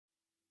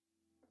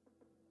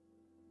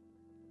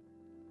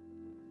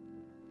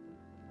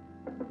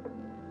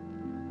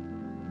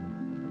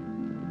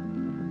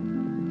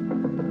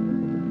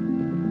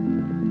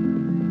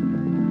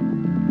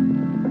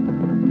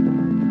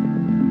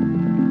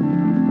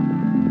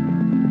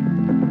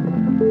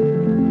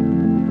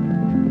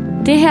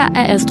Det her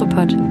er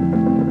Astropod.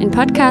 En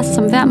podcast,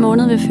 som hver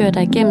måned vil føre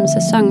dig igennem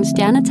sæsonens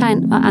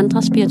stjernetegn og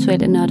andre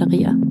spirituelle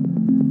nørderier.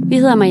 Vi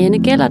hedder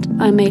Marianne Gellert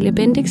og Amalie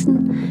Bendiksen,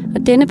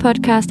 og denne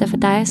podcast er for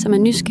dig, som er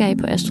nysgerrig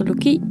på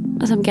astrologi,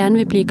 og som gerne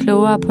vil blive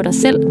klogere på dig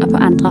selv og på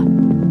andre.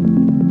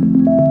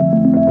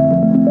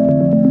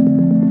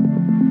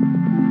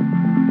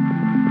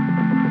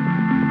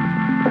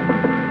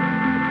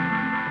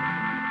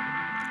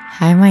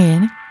 Hej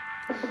Marianne.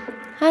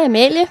 Hej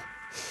Amalie.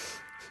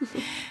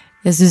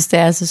 Jeg synes, det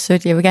er så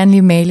sødt. Jeg vil gerne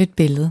lige male et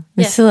billede.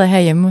 Vi sidder her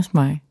hjemme hos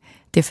mig.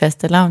 Det er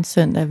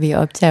fastelavnssøndag. Vi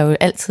optager jo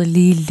altid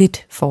lige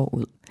lidt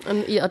forud.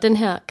 Og den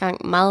her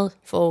gang meget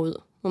forud,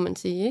 må man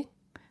sige, ikke?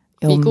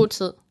 Jo, i god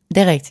tid. Det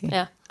er rigtigt.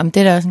 Ja. Om det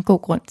er der også en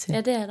god grund til.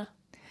 Ja, det er der.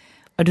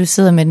 Og du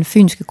sidder med den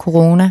fynske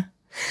corona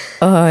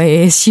og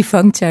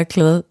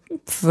chiffontørklæde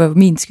for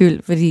min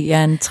skyld, fordi jeg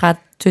er en træt,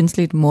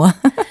 tyndsligt mor.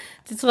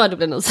 Det tror jeg, du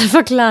bliver nødt til at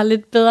forklare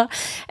lidt bedre.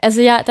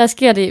 Altså, der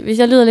sker det. Hvis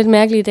jeg lyder lidt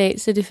mærkelig i dag,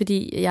 så er det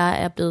fordi,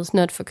 jeg er blevet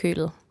snot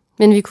forkølet.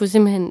 Men vi kunne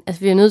simpelthen,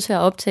 vi er nødt til at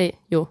optage,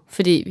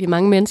 fordi vi er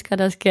mange mennesker,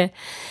 der skal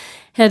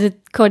have det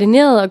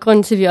koordineret, og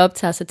grunden til, at vi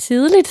optager så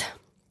tidligt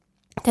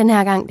den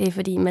her gang, det er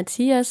fordi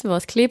Mathias,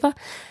 vores klipper,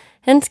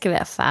 han skal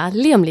være far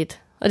lige om lidt.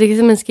 Og det kan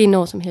simpelthen ske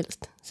når som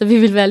helst. Så vi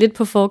vil være lidt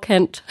på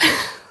forkant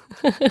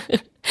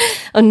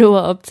og nå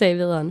at optage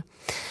Vædderen.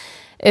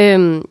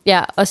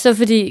 Og så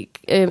fordi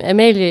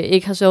Amalie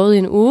ikke har sovet i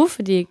en uge,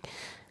 fordi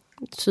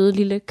søde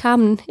lille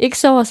Carmen ikke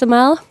sover så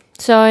meget,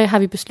 så har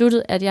vi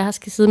besluttet, at jeg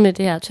skal sidde med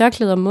det her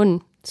tørklæde om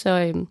munden. Så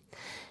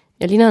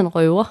jeg ligner en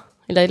røver,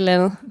 eller et eller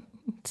andet,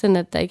 sådan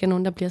at der ikke er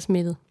nogen, der bliver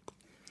smittet.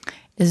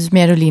 Jeg synes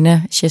mere, du ligner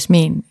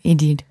Jasmin i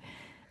dit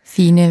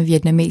fine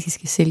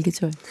vietnamesiske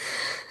silketøj.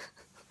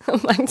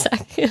 Mange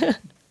tak.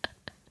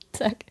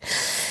 Tak.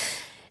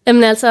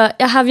 Jamen altså,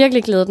 jeg har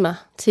virkelig glædet mig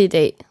til i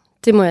dag,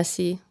 det må jeg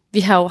sige. Vi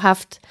har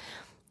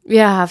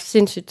haft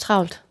sindssygt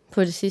travlt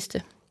på det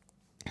sidste.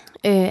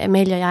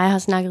 Amalie og jeg har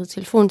snakket i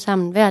telefon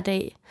sammen hver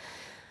dag,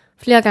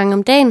 flere gange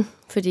om dagen,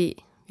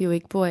 fordi vi jo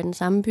ikke bor i den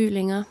samme by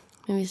længere.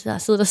 Men vi har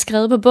siddet og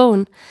skrevet på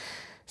bogen,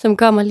 som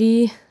kommer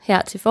lige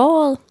her til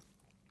foråret.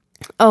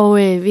 Og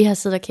vi har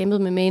siddet og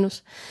kæmpet med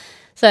manus.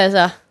 Så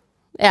altså,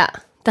 ja,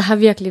 der har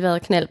virkelig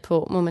været knald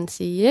på, må man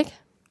sige, ikke?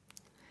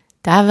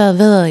 Der har været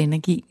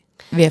vædderenergi,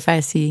 vil jeg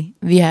faktisk sige.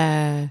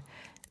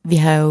 Vi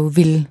har jo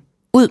ville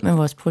ud med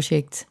vores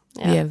projekt.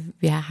 Ja.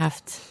 Vi har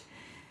haft,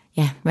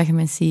 hvad kan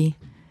man sige?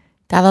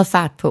 Der har været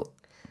fart på.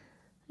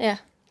 Ja,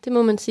 det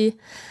må man sige.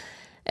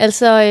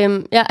 Altså,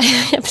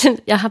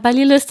 jeg har bare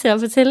lige lyst til at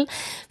fortælle,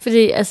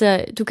 fordi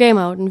altså, du gav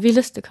mig jo den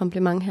vildeste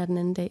kompliment her den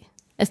anden dag.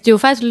 Altså, det er jo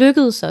faktisk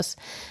lykkedes os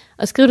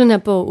at skrive den her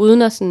bog,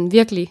 uden at sådan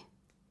virkelig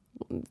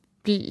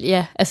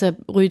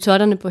ryge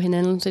totterne på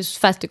hinanden. Så jeg synes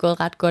faktisk, det er gået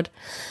ret godt.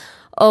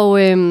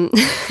 Og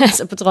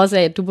altså på trods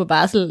af, at du er på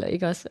barsel,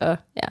 ikke også? Og,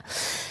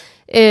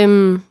 ja.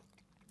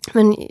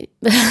 Men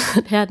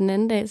her den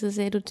anden dag, så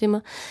sagde du til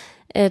mig,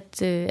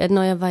 at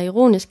når jeg var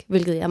ironisk,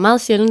 hvilket jeg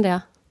meget sjældent er,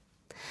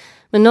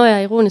 men når jeg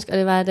er ironisk, og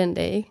det var jeg den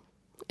dag,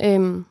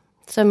 ikke?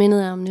 Så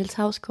mindede jeg om Niels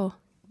Hausgaard.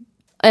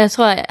 Og jeg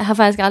tror, jeg har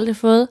faktisk aldrig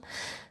fået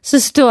så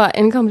stor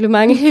en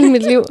kompliment i hele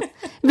mit liv.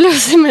 Jeg blev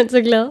simpelthen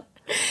så glad.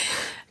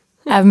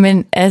 Ja,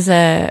 men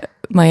altså,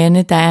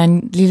 Marianne, der er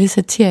en lille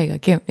satiriker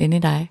gemt inde i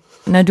dig.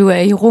 Når du er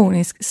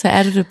ironisk, så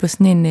er du det på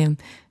sådan en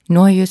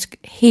nordjysk,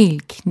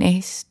 helt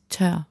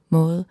knastør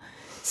måde.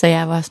 Så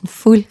jeg var sådan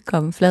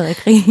fuldkommen flad af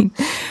grin.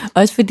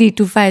 Også fordi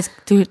du faktisk,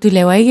 du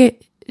laver ikke,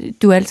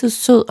 du er altid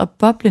sød og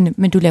boblende,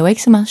 men du laver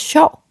ikke så meget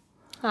sjov.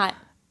 Nej.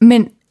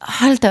 Men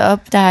hold da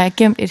op, der er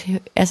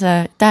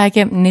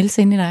gemt en Niels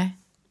inde i dig.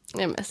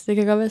 Jamen altså, det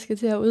kan godt være, jeg skal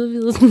til at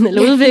udvide den,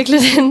 eller udvikle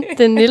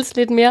den Niels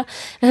lidt mere.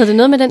 Jeg havde det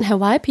noget med den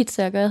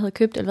Hawaii-pizza, jeg havde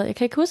købt, eller hvad? Jeg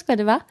kan ikke huske, hvad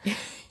det var.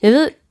 Jeg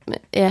ved,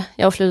 jeg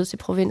var flyttet til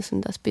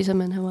provinsen, der spiser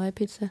man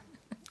Hawaii-pizza.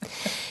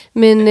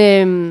 Men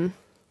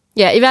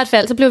i hvert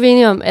fald, så blev vi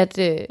enige om,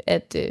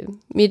 at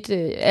mit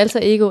alter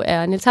ego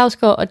er Niels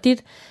Hausgaard, og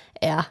dit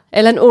er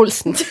Allan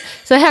Olsen.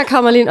 Så her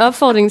kommer lige en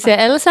opfordring til jer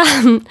alle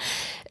sammen.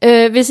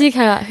 Hvis I ikke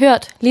har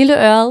hørt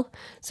Lille Øret,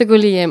 så gå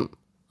lige hjem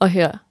og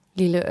hør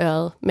Lille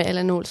Øret med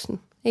Allan Olsen.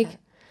 Ikke?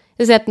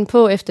 Jeg satte den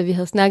på, efter vi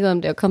havde snakket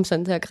om det, og kom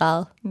sådan til at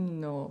græde.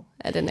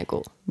 Ja, den er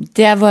god.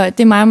 Det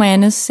er mig og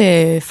Mariannes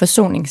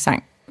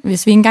forsoningssang.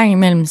 Hvis vi engang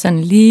imellem sådan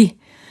lige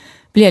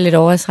bliver lidt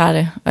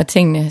overtrætte, og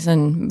tingene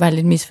sådan var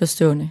lidt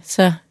misforstående,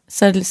 så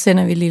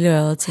sender vi Lille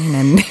Øret til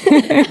hinanden.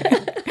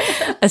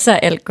 Og så er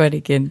alt godt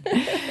igen.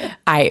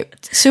 Ej,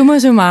 summa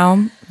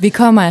summarum, vi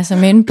kommer altså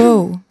med en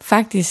bog,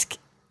 faktisk,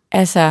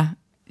 altså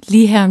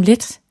lige her om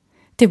lidt.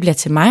 Det bliver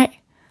til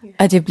mig,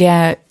 og det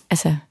bliver,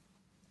 altså,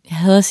 jeg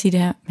hader at sige det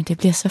her, men det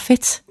bliver så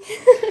fedt.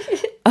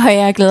 Og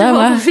jeg glæder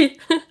mig.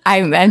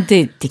 Ej, men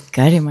det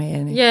gør det,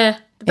 Marianne. Ja, det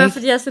er bare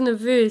fordi, jeg er så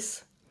nervøs.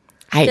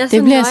 Ej,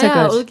 det bliver så godt.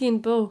 Jeg at udgive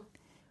en bog.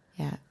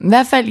 Ja. I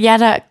hvert fald jer,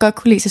 der godt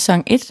kunne lide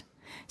sæson 1,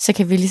 så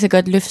kan vi lige så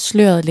godt løfte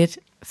sløret lidt,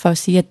 for at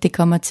sige, at det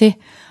kommer til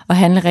at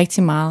handle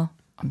rigtig meget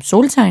om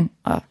soltegn,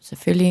 og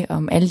selvfølgelig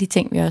om alle de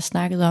ting, vi også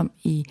snakket om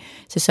i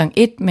sæson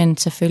 1, men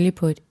selvfølgelig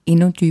på et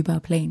endnu dybere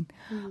plan,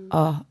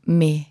 og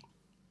med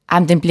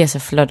Jamen, den bliver så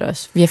flot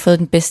også. Vi har fået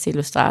den bedste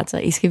illustrator.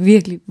 I skal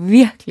virkelig,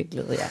 virkelig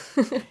glæde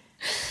jer.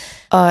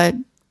 Og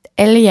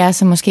alle jer,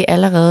 som måske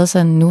allerede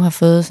sådan nu har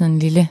fået sådan en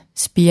lille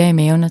spire i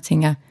maven og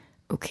tænker,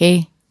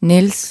 okay,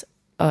 Niels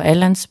og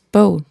Allans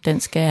bog, den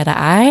skal jeg da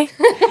eje.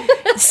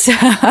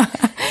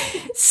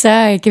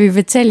 så kan vi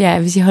fortælle jer,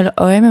 at hvis I holder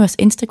øje med vores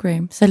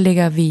Instagram, så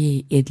lægger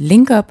vi et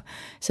link op,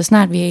 så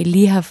snart vi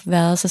lige har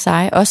været så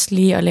seje, også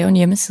lige at lave en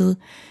hjemmeside,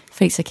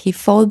 for så kan I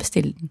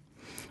forudbestille den.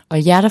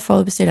 Og jer, der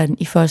forudbestiller den,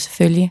 I får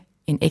selvfølgelig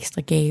en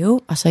ekstra gave,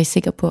 og så er I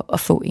sikre på at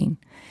få en,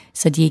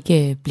 så de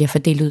ikke bliver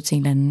fordelt ud til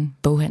en eller anden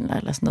boghandler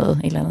eller sådan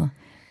noget, eller andet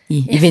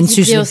i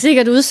Vendsyssel. Det er jo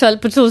sikkert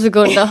udsolgt på 2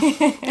 sekunder.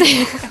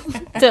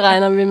 Det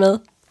regner vi med.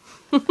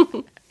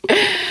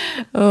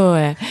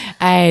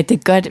 Ej, det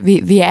er godt.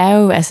 Vi er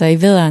jo altså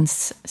i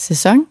Vædderens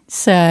sæson,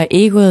 så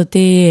egoet,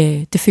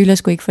 det fylder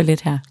sgu ikke for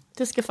lidt her.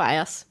 Det skal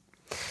fejres.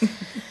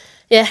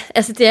 Ja,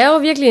 altså det er jo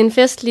virkelig en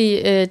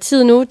festlig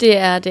tid nu. Det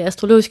er det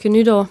astrologiske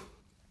nytår.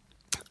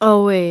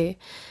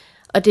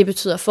 Og det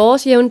betyder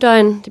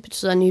forårsjævndøgn, det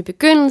betyder nye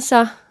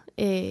begyndelser.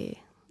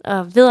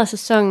 Og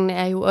væddersæsonen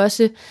er jo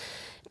også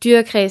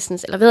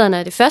dyrekredsens, eller vædderen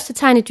er det første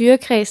tegn i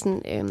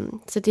dyrekredsen.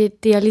 Så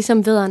det er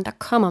ligesom vædderen, der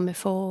kommer med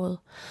foråret.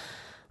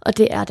 Og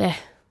det er da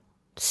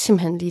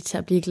simpelthen lige til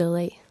at blive glad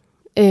af.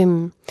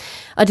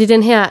 Og det er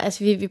den her,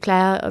 altså vi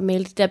plejer at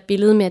male det der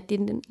billede med, at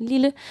det er den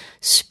lille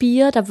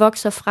spire, der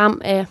vokser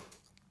frem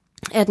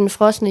af den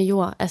frosne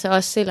jord. Altså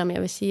også selvom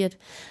jeg vil sige, at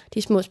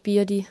de små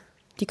spirer,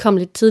 de kom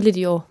lidt tidligt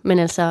i år. Men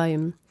altså,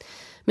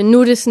 men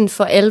nu er det sådan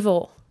for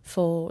alvor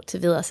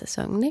til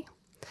væddersæsonen, ikke?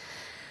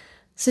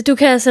 Så du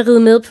kan altså ride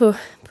med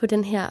på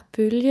den her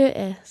bølge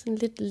af sådan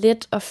lidt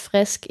let og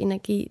frisk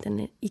energi,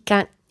 den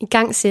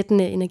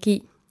igangsættende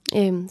energi,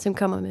 som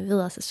kommer med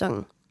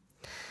væddersæsonen.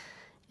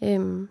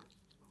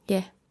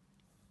 Ja.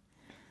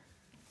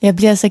 Jeg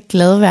bliver så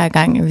glad hver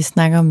gang, at vi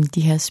snakker om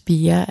de her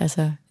spirer.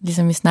 Altså,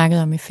 ligesom vi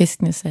snakkede om i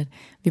Fiskenes, at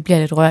vi bliver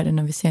lidt rørte,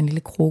 når vi ser en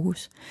lille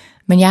krokus.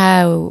 Men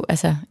jeg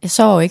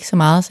sover jo ikke så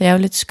meget, så jeg er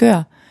jo lidt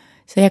skør.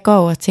 Så jeg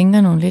går og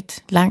tænker nogle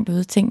lidt langt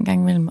ude ting en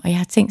gang imellem. Og jeg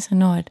har tænkt sådan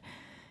noget, at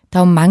der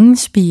er jo mange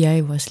spirer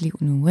i vores liv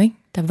nu, ikke?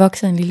 Der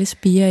vokser en lille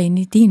spire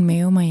inde i din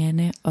mave,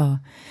 Marianne, og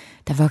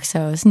der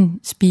vokser også en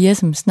spire,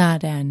 som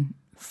snart er en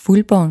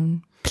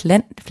fuldbåren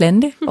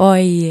plante over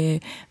i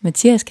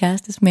Mathias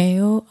kærestes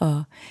mave,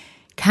 og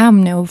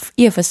Carmen er jo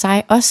i og for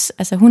sig også,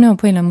 altså hun er jo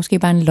på en eller anden måske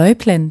bare en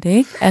løgplante,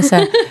 ikke?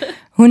 Altså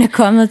hun er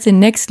kommet til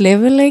next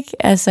level, ikke?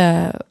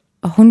 Altså,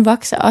 og hun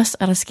vokser også,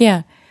 og der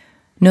sker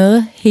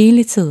noget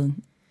hele tiden.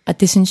 Og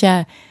det synes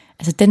jeg,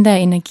 altså den der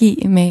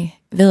energi med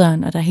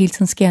vædderen, og der hele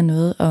tiden sker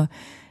noget, og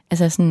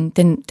altså sådan,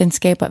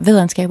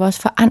 vædderen skaber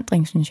også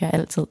forandring, synes jeg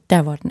altid,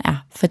 der hvor den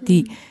er.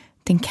 Fordi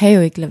den kan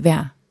jo ikke lade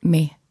være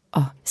med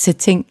at sætte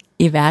ting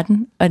i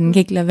verden, og den kan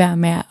ikke lade være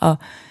med at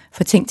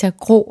få ting til at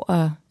gro,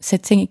 og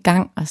sætte ting i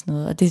gang, og sådan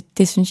noget. Og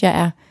det synes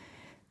jeg er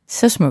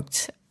så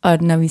smukt.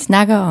 Og når vi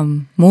snakker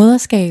om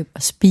moderskab,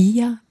 og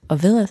spirer,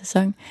 og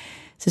væddersæson,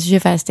 så synes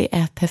jeg faktisk, det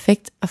er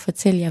perfekt at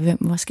fortælle jer, hvem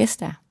vores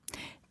gæst er.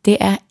 Det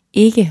er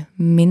ikke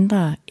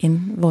mindre end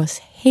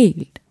vores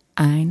helt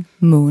egen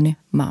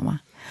månemamma.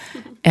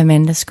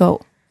 Amanda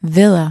Skov,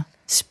 vædder,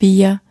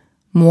 spire,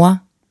 mor.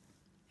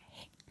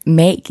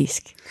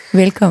 Magisk.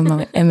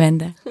 Velkommen,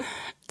 Amanda.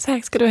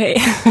 Tak skal du have.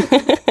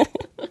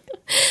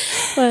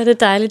 Hvor er det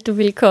dejligt, du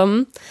ville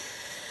komme.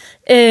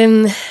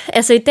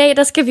 Altså i dag,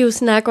 der skal vi jo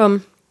snakke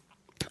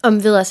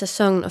om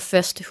væddersæsonen og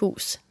første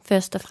hus,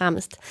 først og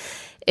fremmest.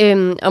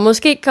 Og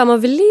måske kommer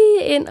vi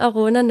lige ind og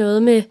runder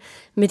noget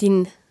med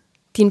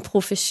din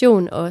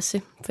profession også,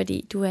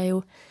 fordi du er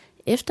jo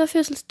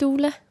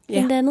efterfødselsdoula,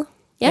 blandt andet.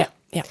 Ja.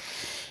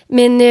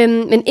 Men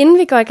inden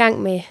vi går i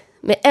gang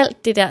med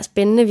alt det der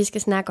spændende, vi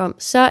skal snakke om,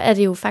 så er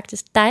det jo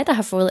faktisk dig, der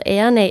har fået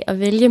æren af at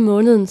vælge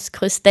månedens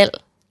krystal.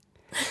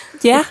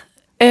 Ja,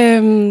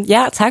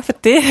 tak for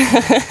det.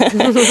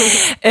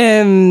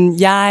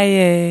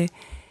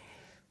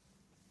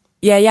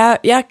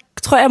 Jeg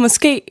tror, jeg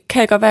måske kan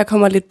jeg godt være, at jeg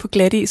kommer lidt på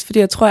glat is, fordi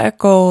jeg tror, jeg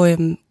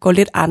går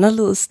lidt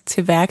anderledes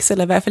til værks,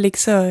 eller i hvert fald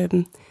ikke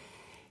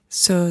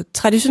så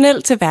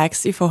traditionelt til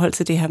værks i forhold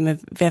til det her med,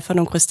 hvad for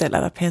nogle krystaller,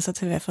 der passer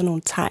til hvad for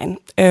nogle tegn.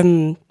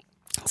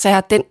 Så jeg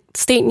har den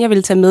sten, jeg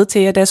ville tage med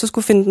til jer, da jeg så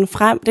skulle finde den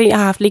frem. Det jeg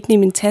har haft liggende i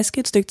min taske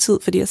et stykke tid,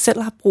 fordi jeg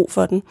selv har brug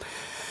for den.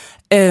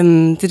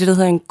 Det er det, der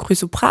hedder en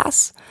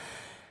krysopras.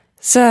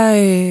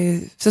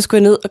 Så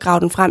skulle jeg ned og grave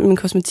den frem i min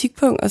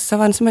kosmetikpunkt, og så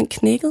var den simpelthen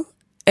knækket.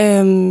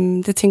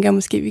 Det tænker jeg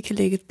måske, vi kan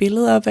lægge et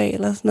billede op af,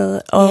 eller sådan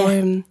noget. Og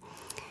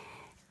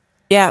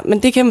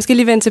men det kan jeg måske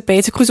lige vende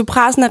tilbage til.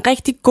 Krysoprasen er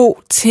rigtig god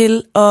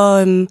til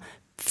at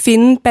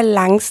finde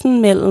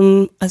balancen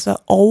mellem altså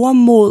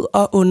overmod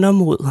og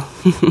undermod.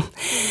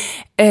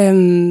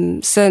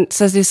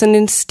 Så det er sådan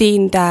en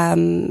sten,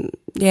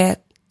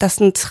 der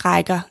sådan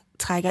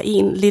trækker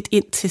en lidt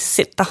ind til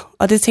center.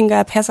 Og det tænker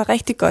jeg passer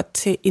rigtig godt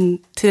til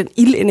den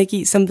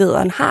ildenergi, som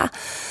vædderen har.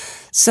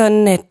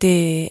 Sådan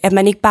at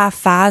man ikke bare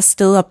farer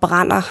afsted og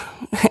brænder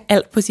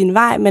alt på sin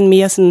vej, men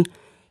mere sådan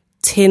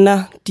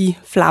tænder de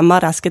flammer,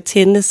 der skal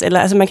tændes. Eller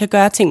altså man kan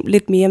gøre ting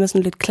lidt mere med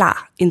sådan lidt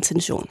klar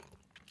intention.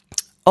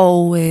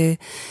 Og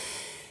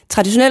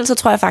traditionelt så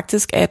tror jeg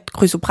faktisk, at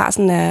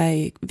krysoprasen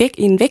er væk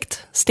i en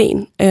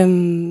vægtsten.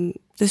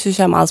 Det synes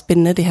jeg er meget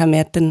spændende, det her med,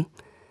 at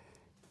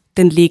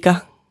den ligger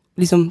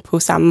ligesom på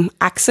samme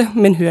akse,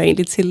 men hører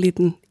egentlig til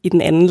i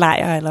den anden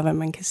lejr, eller hvad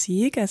man kan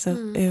sige. Ikke? Altså,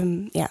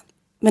 ja.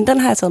 Men den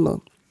har jeg taget med.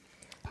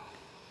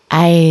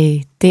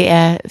 Ej, det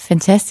er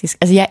fantastisk.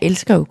 Altså, jeg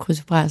elsker jo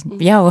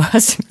krysoprasen. Jeg er jo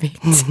også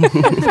vægt.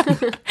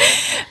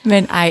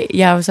 Men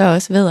jeg er jo så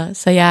også vædder,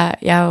 så jeg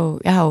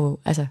har jo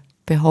altså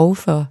behov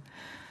for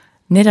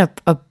netop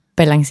at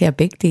balancere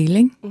begge dele,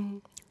 ikke?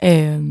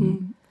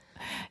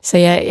 Så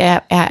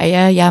jeg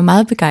er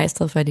meget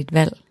begejstret for dit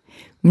valg.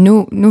 Men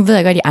nu ved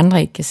jeg godt, at de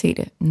andre ikke kan se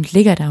det. Nu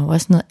ligger der jo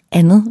også noget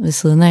andet ved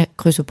siden af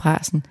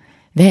krysoprasen.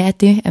 Hvad er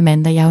det,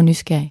 Amanda? Jeg er jo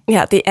nysgerrig.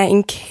 Ja, det er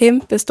en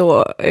kæmpe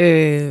stor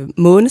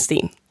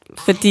månesten.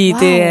 Fordi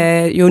det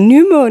er jo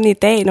nymåne i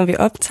dag, når vi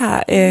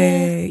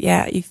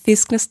optager i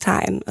fiskenes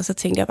tegn. Og så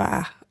tænkte jeg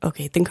bare,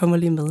 okay, den kommer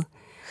lige med.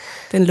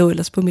 Den lå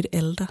ellers på mit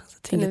alter. Så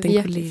tænkte den er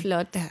virkelig kunne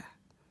flot. Ja.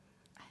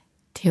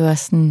 Det er jo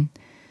også en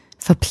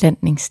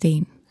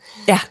forplantningssten.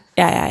 Ja.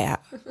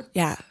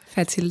 Ja,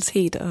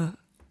 fertilitet og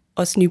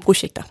også nye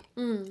projekter.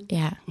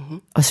 Ja,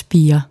 og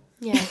spire.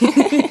 Ja.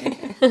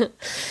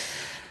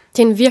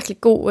 Det er en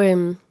virkelig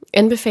god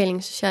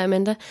anbefaling, synes jeg,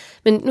 Amanda.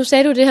 Men nu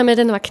sagde du det her med, at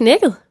den var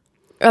knækket.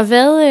 Og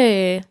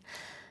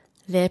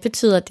hvad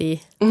betyder det?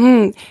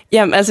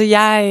 Jamen, altså,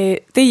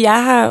 det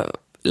jeg har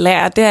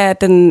lært, det er,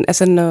 at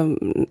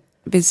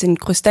hvis en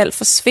krystal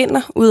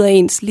forsvinder ud af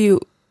ens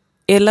liv,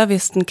 eller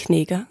hvis den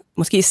knækker,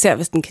 måske især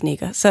hvis den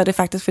knækker, så er det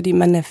faktisk, fordi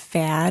man er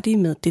færdig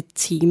med det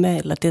tema,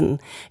 eller den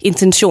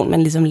intention,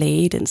 man ligesom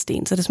lagde i den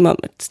sten. Så er det som om,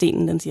 at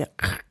stenen den siger,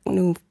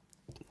 nu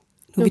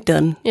er vi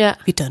done. Ja.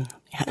 Vi er done.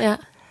 Ja,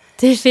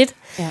 det er fedt.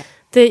 Ja.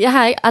 Jeg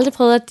har aldrig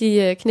prøvet, at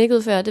de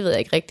knækkede før. Det ved jeg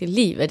ikke rigtig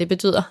lige, hvad det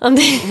betyder. Om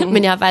det.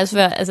 Men jeg har faktisk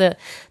før, altså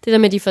det der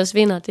med, at de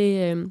forsvinder,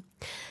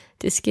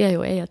 det sker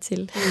jo af og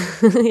til.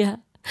 Ja.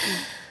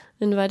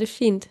 Men var det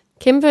fint.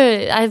 Kæmpe,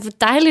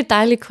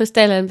 dejlig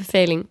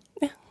krystalanbefaling.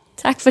 Ja.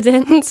 Tak for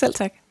den. Selv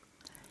tak.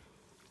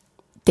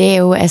 Det er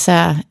jo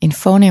altså en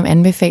fornem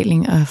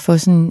anbefaling at få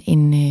sådan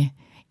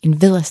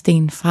en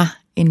væddersten fra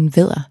en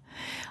vædder.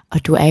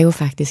 Og du er jo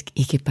faktisk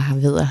ikke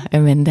bare vædder,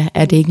 Amanda.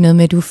 Er det ikke noget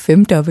med, at du er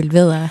 5-dobbelt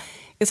vædder?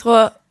 Jeg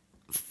tror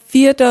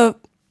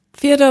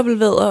 4-dobbelt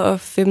vædder og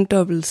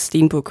 5-dobbelt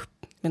stenbuk.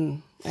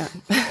 Men ja.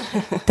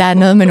 Der er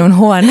noget med nogle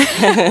horn.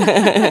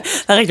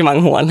 Der er rigtig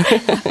mange horn.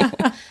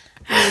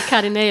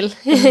 Kardinal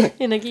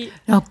energi.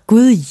 Nå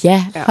gud,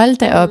 ja. Hold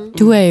da op.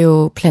 Du er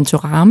jo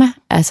plantorama.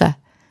 Altså,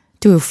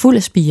 du er jo fuld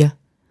af spire.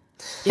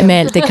 Ja. Med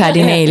alt det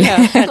kardinal. Ja,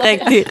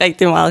 rigtig,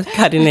 rigtig meget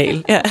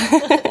kardinal. Ja.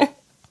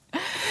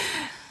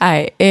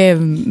 Ej,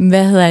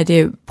 hvad hedder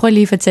det? Prøv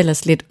lige at fortælle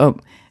os lidt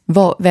om,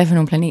 hvad for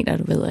nogle planeter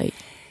du vædder i.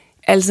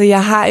 Altså,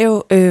 jeg har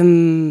jo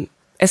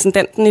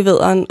ascendanten i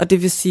Vædderen, og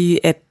det vil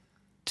sige, at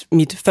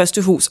mit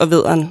første hus og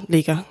Vædderen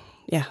ligger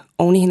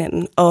oven i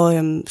hinanden. Og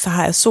så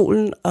har jeg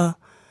solen og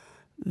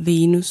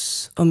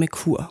Venus og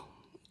Merkur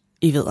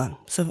i Vædderen.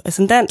 Så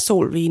ascendant,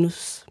 sol,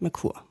 Venus,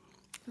 Merkur.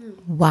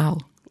 Wow.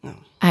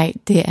 Ej,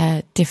 det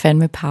er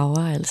fandme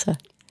power, altså.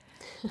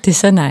 Det er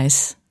så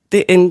nice.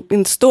 Det er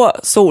en stor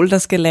sol, der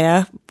skal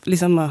lære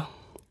ligesom at,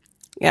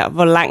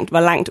 hvor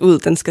langt ud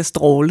den skal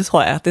stråle,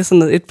 tror jeg. Det er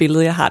sådan et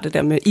billede, jeg har, det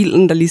der med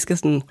ilden, der lige skal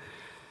sådan,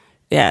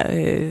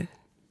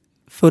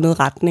 få noget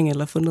retning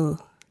eller få noget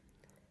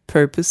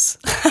purpose.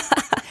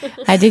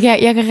 Ej,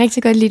 jeg kan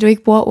rigtig godt lide, at du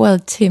ikke bruger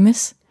ordet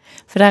tæmmes.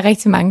 For der er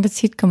rigtig mange, der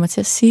tit kommer til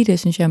at sige det,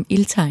 synes jeg, om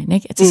ildtegn,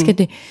 ikke? At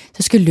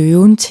så skal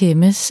løven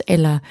tæmmes,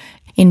 eller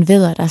en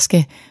vædder, der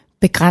skal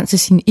begrænse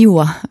sin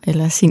iver,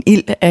 eller sin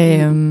ild.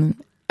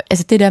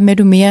 Altså det der med, at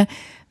du mere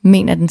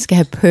mener, at den skal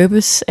have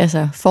purpose,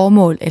 altså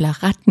formål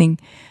eller retning,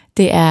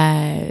 det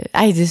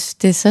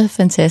er så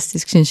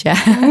fantastisk, synes jeg.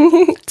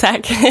 Tak.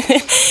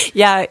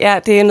 Ja,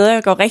 det er noget,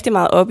 jeg går rigtig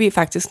meget op i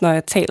faktisk, når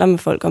jeg taler med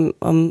folk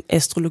om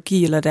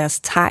astrologi eller deres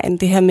tegn.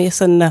 Det her med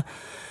sådan at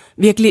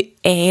virkelig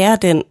ære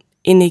den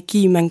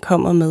energi, man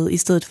kommer med, i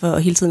stedet for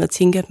hele tiden at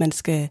tænke, at man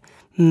skal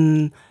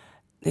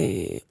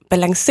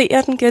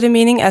balancere den, giver det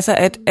mening?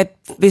 Altså, at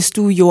hvis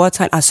du er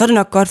jordtegn, så er det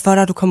nok godt for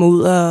dig, at du kommer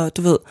ud og,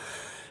 du ved,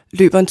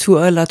 løber en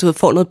tur, eller du ved,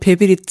 får noget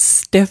pep i dit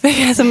step,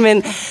 ikke?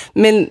 Altså,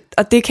 men,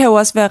 og det kan jo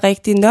også være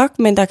rigtigt nok,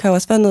 men der kan jo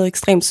også være noget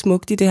ekstremt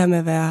smukt i det her med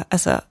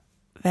at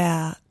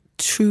være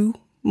true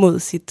mod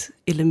sit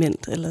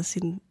element, eller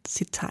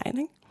sit tegn,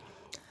 ikke?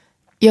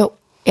 Jo,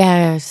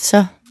 jeg er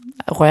så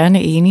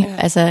rørende enig. Ja.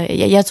 Altså,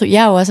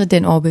 jeg er jo også af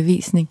den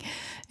overbevisning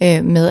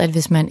med, at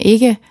hvis man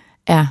ikke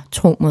er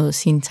tro mod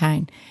sine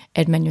tegn,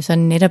 at man jo så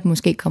netop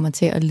måske kommer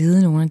til at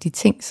lide nogle af de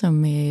ting,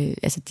 som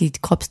de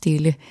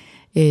kropsdele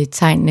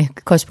tegnene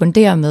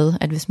korresponderer med,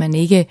 at hvis man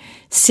ikke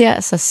ser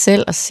sig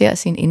selv og ser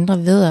sin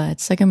indre vædder,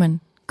 at så kan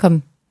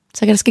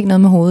der ske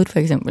noget med hovedet, for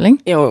eksempel, ikke?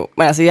 Jo,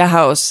 men altså jeg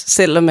har også,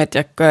 selvom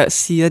at jeg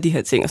siger de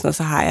her ting og sådan noget,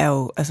 så har jeg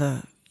jo altså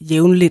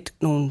jævnligt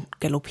nogle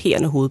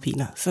galopperende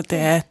hovedpiner, så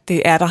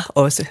det er der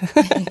også.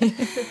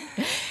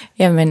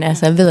 Jamen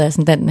altså, jeg ved at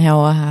den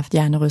herovre har haft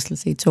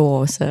hjernerystelse i 2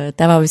 år, så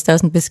der var vist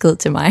også en besked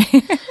til mig.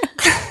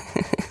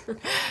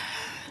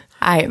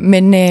 Ej,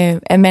 men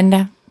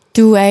Amanda,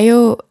 du er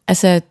jo,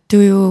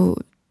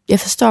 jeg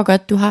forstår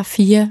godt, du har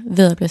 4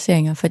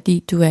 vædderplaceringer,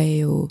 fordi du er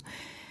jo,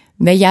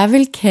 hvad jeg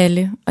vil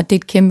kalde, og det er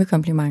et kæmpe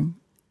kompliment,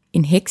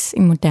 en heks,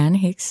 en moderne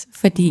heks,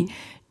 fordi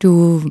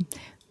du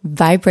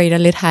vibrator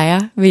lidt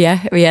higher,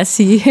 vil jeg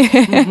sige.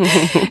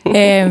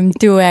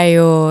 Du er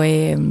jo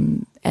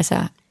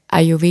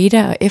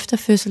Ayurveda og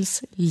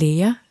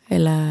efterfødselslærer,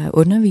 eller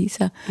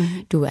underviser.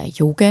 Du er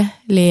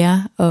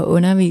yogalærer og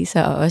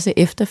underviser, og også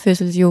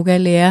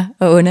efterfødsels-yogalærer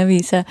og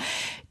underviser.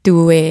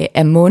 Du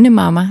er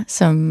månemamma,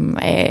 som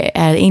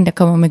er en, der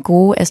kommer med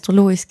gode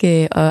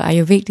astrologiske og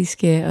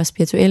ayurvediske og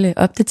spirituelle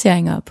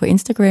opdateringer på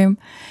Instagram.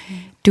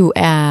 Du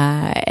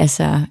er,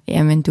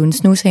 du er en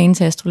snushane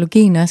til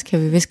astrologien også,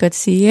 kan vi vist godt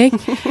sige, ikke?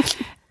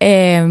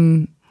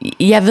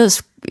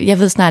 Jeg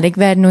ved snart ikke,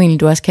 hvad det nu egentlig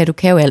du også kan. Du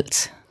kan jo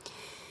alt.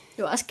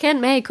 Du er også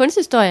kendt med i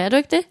kunsthistorie, er du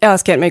ikke det? Jeg er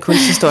også kendt med i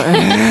kunsthistorie.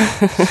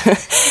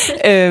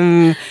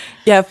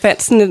 Jeg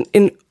fandt sådan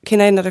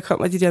kender I, når der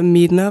kommer de der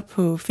minder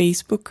på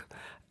Facebook,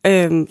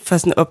 for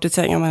sådan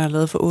opdateringer, man har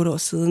lavet for 8 år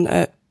siden.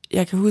 Og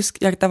jeg kan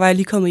huske, der var jeg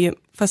lige kommet hjem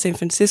fra San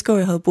Francisco,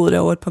 jeg havde boet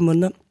derovre et par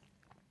måneder.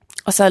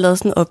 Og så har jeg lavet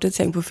sådan en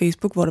opdatering på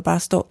Facebook, hvor der bare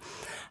står,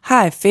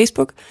 hej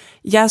Facebook,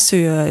 jeg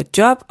søger et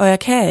job, og jeg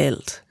kan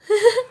alt.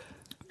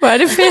 Hvor er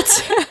det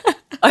fedt.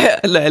 Og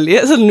jeg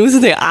læser det nu, så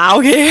tænker jeg,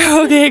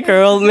 okay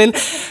girl,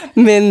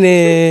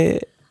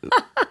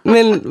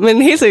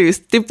 men helt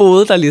seriøst, det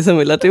boede der ligesom,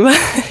 eller det var...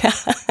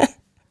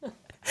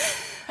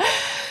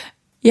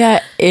 Jeg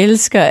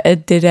elsker,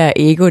 at det der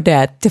ego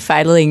der, det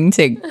fejlede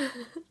ingenting.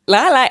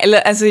 Nej, eller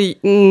altså,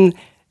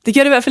 det gjorde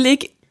det i hvert fald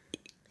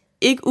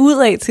ikke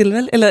udad til,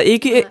 vel? Eller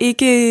ikke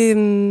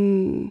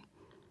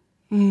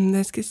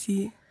hvad skal jeg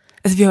sige?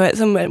 Altså, vi har jo alt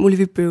sammen alt muligt,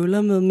 vi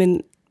bøvler med,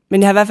 men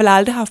jeg har i hvert fald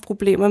aldrig haft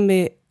problemer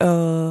med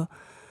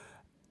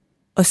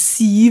at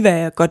sige, hvad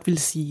jeg godt vil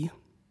sige.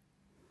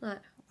 Nej.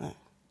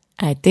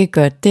 Ej, det er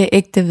godt. Det er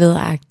ægte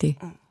vædderagtigt.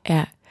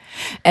 Ja.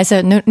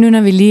 Altså, nu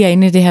når vi lige er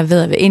inde i det her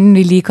vædder, inden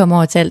vi lige kommer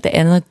over til alt det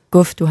andet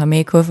guf, du har med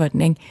i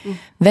kufferten, ikke?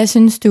 Hvad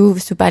synes du,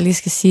 hvis du bare lige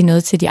skal sige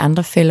noget til de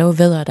andre fellow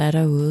vædder, der er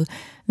derude,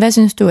 hvad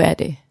synes du er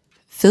det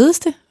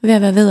fedeste ved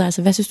at være vædder?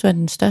 Altså, hvad synes du er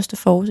den største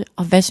force,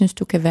 og hvad synes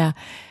du kan være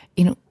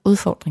en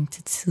udfordring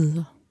til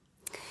tider?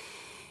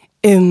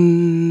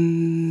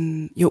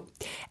 Jo,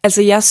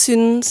 altså jeg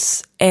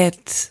synes,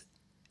 at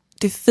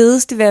det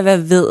fedeste ved at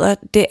være vædder,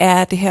 det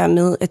er det her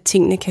med, at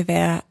tingene kan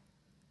være,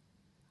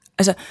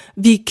 altså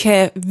vi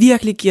kan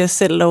virkelig give os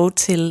selv lov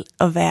til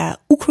at være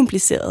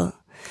ukomplicerede.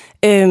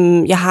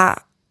 Jeg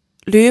har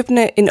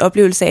løbende en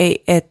oplevelse af,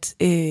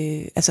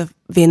 at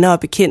venner og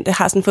bekendte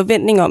har sådan en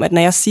forventning om, at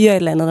når jeg siger et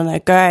eller andet, eller når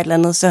jeg gør et eller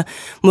andet, så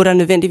må der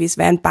nødvendigvis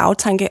være en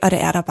bagtanke, og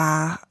det er der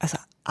bare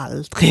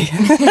aldrig.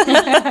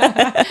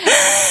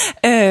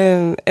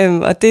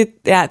 Og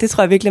det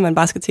tror jeg virkelig, man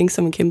bare skal tænke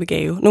som en kæmpe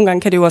gave. Nogle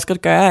gange kan det jo også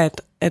godt gøre,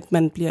 at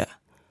man bliver,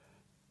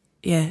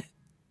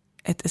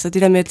 altså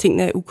det der med, at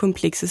tingene er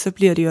ukomplekse, så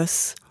bliver det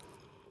også,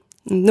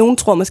 nogen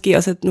tror måske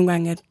også, at nogle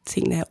gange, at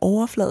tingene er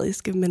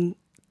overfladiske, men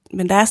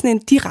der er sådan en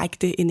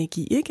direkte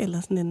energi, ikke?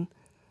 Eller sådan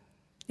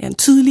en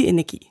tydelig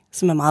energi,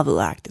 som er meget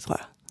vædderagtig, tror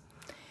jeg.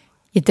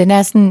 Ja, den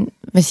er sådan,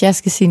 hvis jeg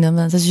skal sige noget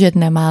med den, så synes jeg, at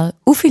den er meget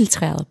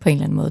ufiltreret på en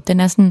eller anden måde.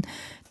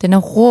 Den er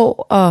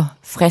rå og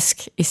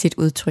frisk i sit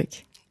udtryk.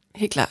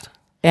 Helt klart.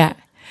 Ja,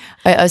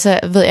 og så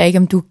ved jeg ikke,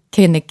 om du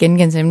kan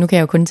genkende sig, nu kan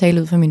jeg jo kun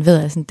tale ud fra min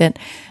vædder, sådan den,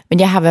 men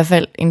jeg har i hvert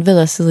fald en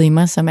vædderside i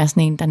mig, som er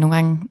sådan en, der nogle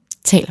gange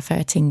taler, før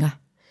jeg tænker.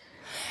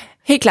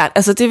 Helt klart,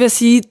 altså det vil jeg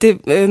sige,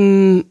 det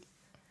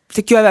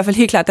gjorde jeg i hvert fald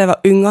helt klart, da jeg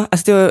var yngre.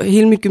 Altså det var,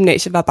 hele mit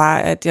gymnasie var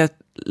bare, at jeg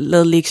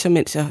lavede lektier,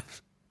 mens jeg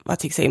var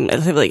til eksamen.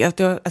 Altså jeg ved ikke,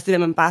 det var altså det der,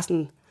 man bare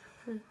sådan,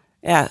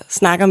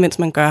 snakker, mens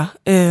man gør.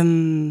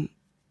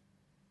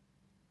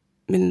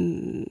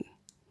 Men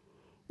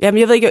jeg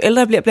ved ikke, jo ældre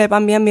jeg bliver jeg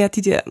bare mere og mere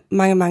de der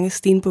mange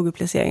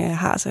stenbukkeplaceringer, jeg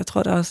har. Så jeg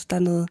tror, der er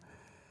noget,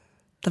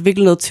 der er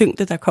virkelig noget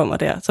tyngde, der kommer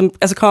der. Som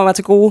altså kommer mig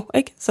til gode,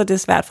 ikke? Så det er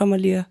svært for mig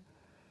lige at...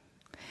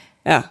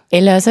 Ja.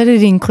 Eller så er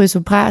det din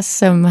krysopras,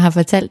 som har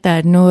fortalt dig,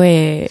 at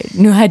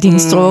nu har dine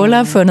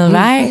stråler fundet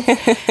vej.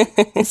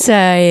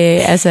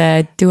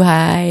 Så du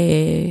har,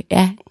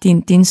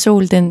 din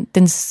sol,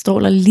 den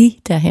stråler lige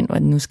derhen, hvor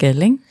den nu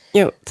skal, ikke?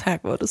 Jo,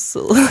 tak, hvor du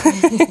sød.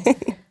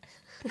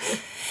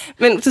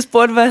 Men du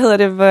spurgte, hvad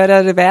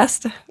er det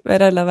værste?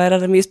 Hvad er der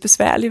det mest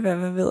besværlige ved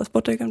at være vædder?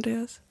 Spurgte du ikke om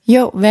det også?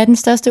 Jo, hvad er den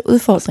største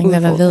udfordring ved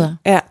at være vædder?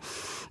 Ja,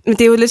 men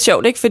det er jo lidt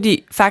sjovt, ikke?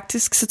 Fordi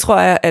faktisk så tror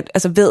jeg,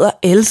 at vædder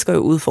elsker jo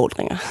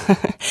udfordringer.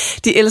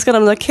 De elsker der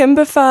noget at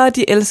kæmpe for,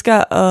 de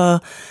elsker at...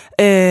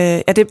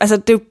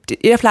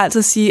 jeg plejer altid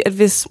at sige, at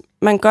hvis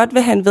man godt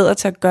vil have en vædder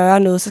til at gøre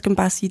noget, så skal man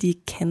bare sige, at de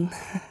ikke kan.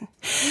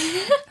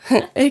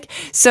 Ikke?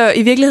 Så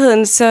i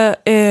virkeligheden, så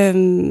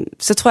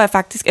tror jeg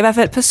faktisk, i hvert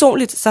fald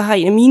personligt, så har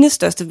en af mine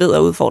største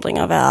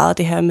vædderudfordringer været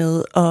det her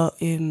med at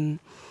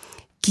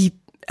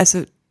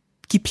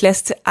give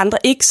plads til andre.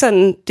 Ikke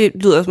sådan, det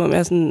lyder som om jeg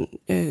er sådan...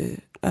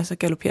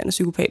 galopperende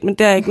psykopat, men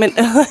det er ikke, men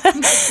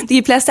de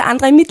giver plads til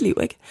andre i mit liv,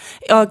 ikke?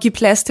 Og give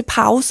plads til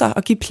pauser,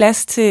 og give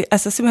plads til,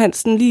 altså simpelthen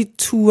sådan lige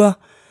ture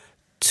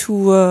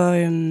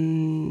turde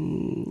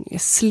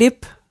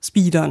slip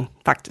speederen,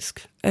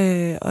 faktisk.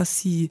 Og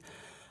sige,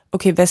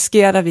 okay, hvad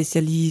sker der, hvis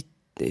jeg lige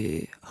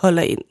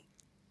holder ind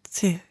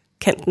til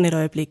kanten et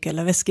øjeblik?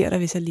 Eller hvad sker der,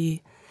 hvis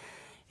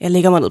jeg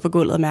lægger mig ned på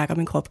gulvet og mærker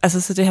min krop?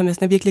 Altså, så det her med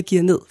sådan at virkelig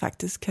give ned,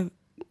 faktisk,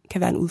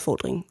 kan være en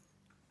udfordring.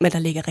 Men der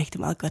ligger rigtig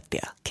meget godt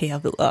der,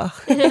 kære Væddere.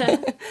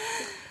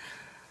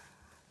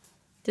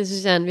 Det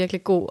synes jeg er en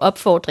virkelig god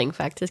opfordring,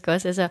 faktisk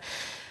også. Altså,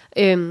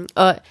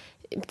 og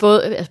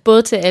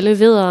både til alle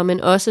væddere,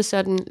 men også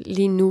sådan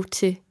lige nu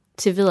til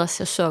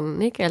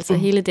væddersæsonen, ikke? Altså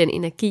hele den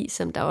energi,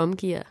 som der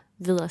omgiver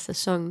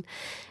væddersæsonen.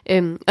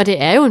 Og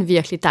det er jo en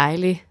virkelig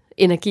dejlig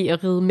energi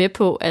at ride med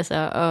på,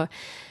 altså, og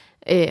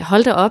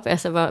hold da op,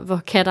 altså,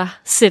 hvor kan der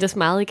sættes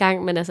meget i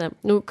gang, men altså,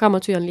 nu kommer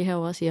tyren lige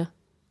herover og siger,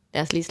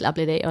 lad os lige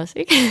slappe lidt af også,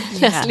 ikke?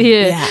 Lad os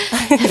lige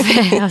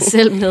have os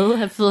selv med,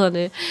 have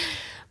fødderne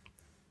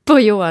på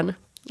jorden.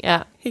 Ja,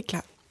 helt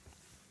klart.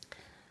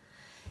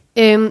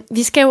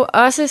 Vi skal jo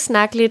også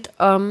snakke lidt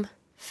om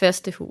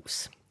første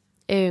hus.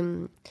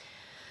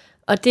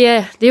 Og det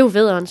er jo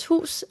Vædderens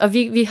hus, og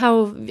vi har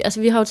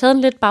jo taget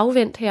en lidt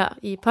bagvendt her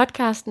i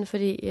podcasten,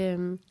 fordi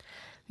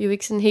vi jo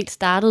ikke sådan helt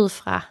startede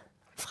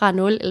fra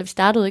 0, eller vi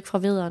startede ikke fra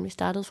Vædderen, vi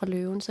startede fra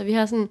løven, så vi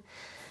har sådan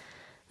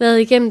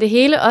været igennem det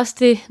hele,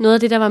 også noget af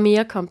det, der var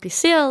mere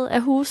kompliceret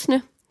af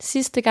husene.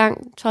 Sidste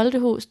gang, 12.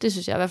 hus, det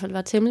synes jeg i hvert fald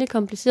var temmelig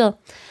kompliceret.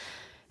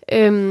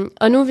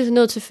 Og nu er vi så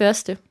nået til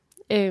første.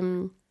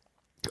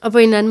 Og på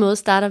en eller anden måde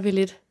starter vi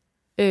lidt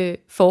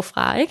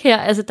forfra, ikke her?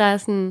 Altså der er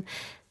sådan,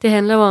 det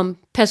handler jo om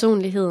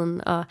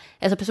personligheden, og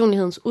altså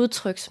personlighedens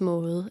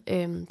udtryksmåde.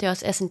 Det er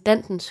også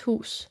ascendantens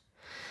hus.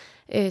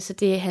 Så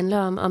det handler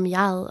om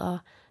jeget, og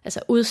altså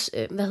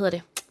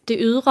det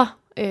ydre,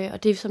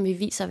 og det som vi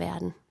viser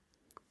verden.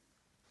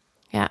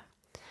 Ja.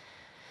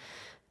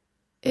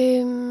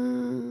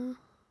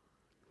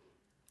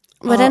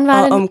 Hvordan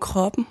var det? Og om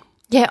kroppen.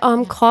 Ja, og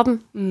om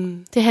kroppen.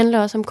 Det handler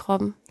også om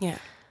kroppen. Ja.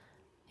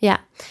 Ja.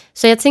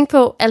 Så jeg tænkte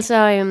på, altså,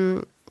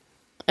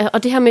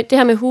 og det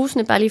her med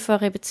husene, bare lige for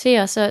at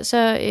repetere,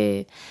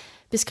 så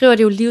beskriver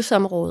det jo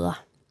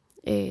livsområder.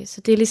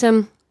 Så det er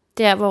ligesom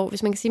der, hvor,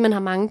 hvis man kan sige, at man har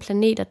mange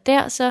planeter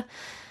der, så,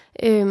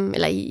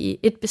 eller i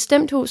et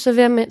bestemt hus,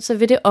 så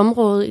vil det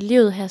område i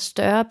livet have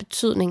større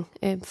betydning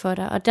for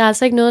dig. Og der er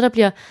altså ikke noget, der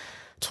bliver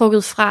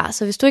trukket fra.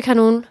 Så hvis du ikke har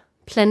nogen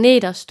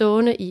planeter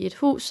stående i et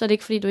hus, så er det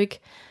ikke, fordi du ikke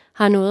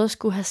har noget at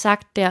skulle have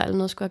sagt der, eller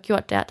noget at skulle have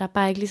gjort der. Der er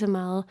bare ikke lige så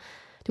meget,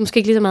 det er måske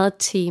ikke lige så meget et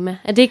tema.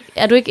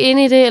 Er du ikke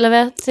enig i det, eller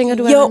hvad tænker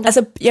du? Jo,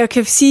 altså jeg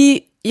kan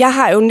sige, jeg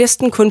har jo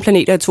næsten kun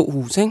planeter i 2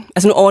 huse, ikke?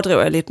 Altså nu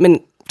overdriver jeg lidt, men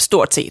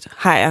stort set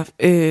har jeg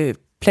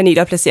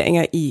planeter og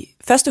placeringer i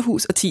første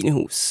hus og 10.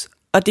 hus.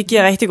 Og det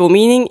giver rigtig god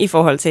mening i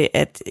forhold til,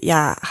 at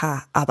jeg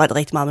har arbejdet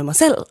rigtig meget med mig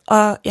selv,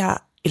 og jeg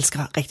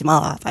elsker rigtig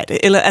meget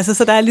arbejde. Eller, altså,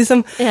 så der er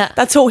ligesom, der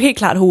er 2 helt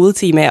klart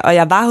hovedtemaer, og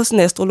jeg var hos en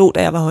astrolog,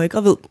 da jeg var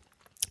højgravid,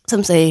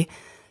 som sagde,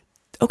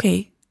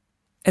 okay,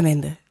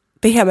 Amanda,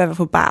 det her med at være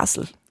på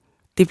barsel,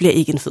 det bliver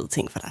ikke en fed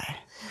ting for dig.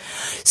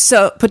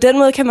 Så på den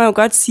måde kan man jo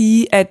godt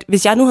sige, at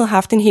hvis jeg nu havde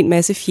haft en hel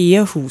masse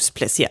 4.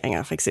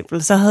 husplaceringer, for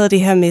eksempel, så havde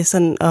det her med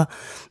sådan at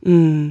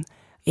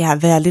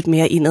være lidt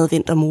mere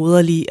indadvendt og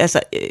moderlig, altså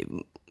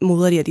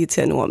moderlig er det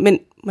irriterende ord, men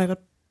må jeg godt...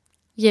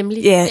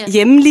 Hjemlig. Ja,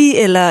 hjemlig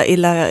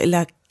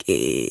eller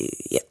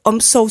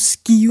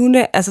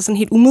omsorgsgivende, altså sådan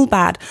helt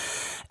umiddelbart.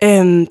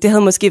 Det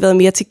havde måske været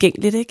mere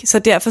tilgængeligt, ikke? Så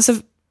derfor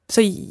så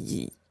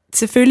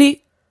selvfølgelig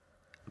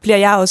er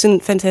jeg også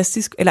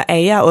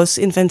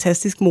en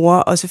fantastisk mor,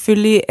 og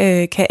selvfølgelig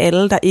kan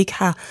alle, der ikke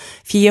har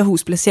 4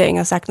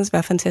 husplaceringer, sagtens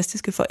være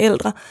fantastiske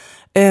forældre.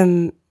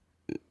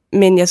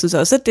 Men jeg synes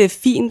også, at det er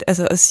fint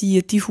altså, at sige,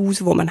 at de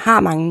huse, hvor man har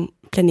mange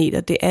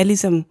planeter, det er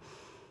ligesom,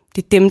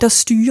 det er dem, der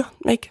styrer,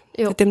 ikke?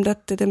 Jo.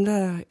 Det er dem,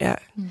 der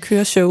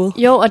kører showet.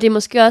 Jo, og det er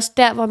måske også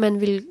der, hvor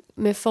man vil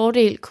med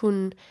fordel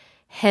kunne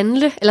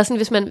handle, eller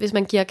sådan, hvis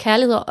man giver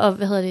kærlighed og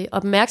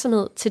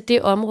opmærksomhed til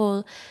det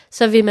område,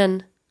 så vil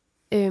man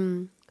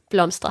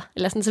blomstre,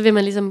 eller sådan, så vil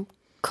man ligesom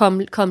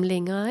komme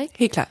længere, ikke?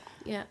 Helt klart.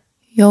 Ja.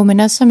 Jo, men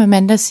også som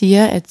Amanda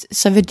siger, at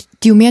så vil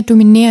de jo mere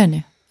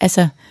dominerende.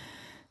 Altså,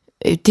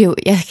 det er jo,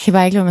 jeg kan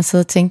bare ikke lade mig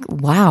sidde og tænke,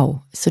 wow,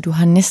 så du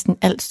har næsten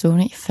alt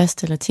stående i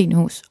første eller 10.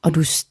 hus, og du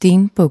er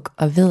stenbuk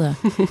og vædder.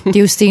 Det er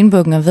jo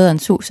stenbukken og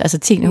vædderens hus. Altså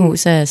 10.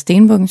 hus er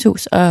stenbukkens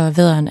hus, og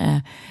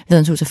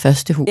vædderens hus er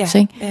første hus.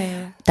 Ikke? Ja.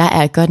 Der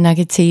er godt nok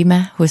et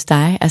tema hos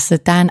dig. Altså,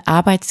 der er en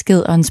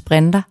arbejdssked og en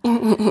sprinter.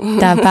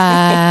 Der er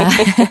bare,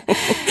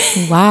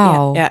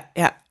 wow.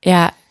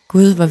 Ja,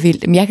 gud, hvor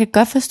vildt. Men jeg kan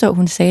godt forstå, at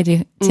hun sagde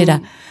det til dig.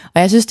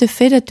 Og jeg synes, det er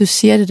fedt, at du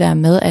siger det der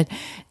med, at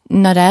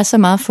når der er så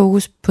meget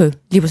fokus på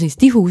lige præcis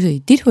de huse i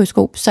dit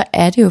horoskop, så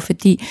er det jo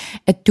fordi,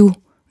 at du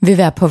vil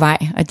være på vej,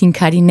 og dine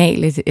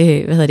kardinale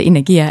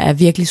energier er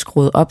virkelig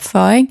skruet op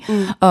for, ikke?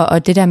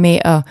 Og det der med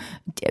at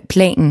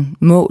planen,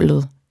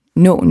 målet,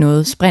 nå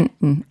noget,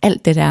 sprinten,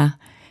 alt det der,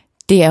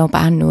 det er jo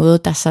bare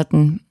noget, der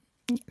sådan,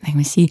 hvad kan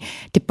man sige,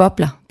 det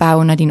bobler bare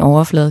under din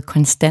overflade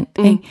konstant,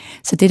 ikke?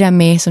 Så det der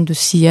med, som du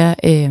siger,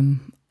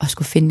 at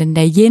skulle finde den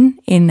der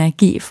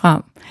yin-energi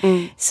frem,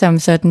 som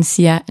sådan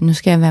siger, nu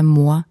skal jeg være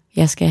mor,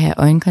 jeg skal have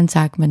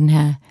øjenkontakt med den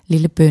her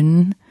lille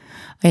bønne,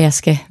 og jeg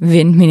skal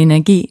vende min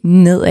energi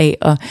nedad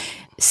og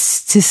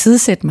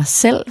tilsidesætte mig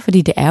selv,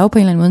 fordi det er jo på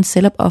en eller anden måde en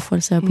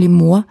selvopoffrelse at blive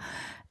mor.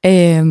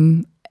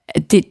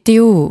 Det er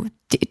jo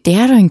det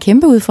er jo en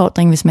kæmpe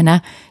udfordring, hvis man er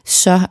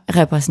så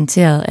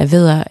repræsenteret af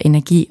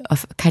vædderenergi og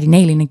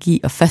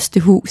kardinalenergi og første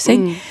hus,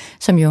 ikke?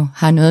 Som jo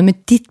har noget med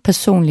dit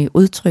personlige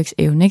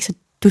udtryksevne. Ikke? Så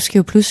du skal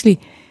jo pludselig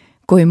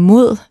gå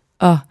imod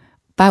og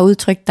bare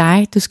udtrykke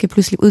dig. Du skal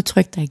pludselig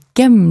udtrykke dig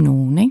igennem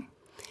nogen, ikke?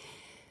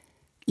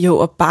 Jo,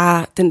 og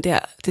bare det der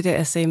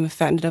jeg sagde med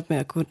før, netop med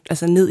at gå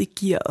altså ned i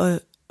gear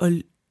og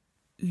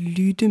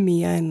lytte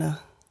mere end at,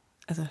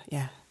 altså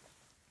ja,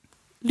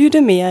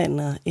 lytte mere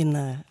end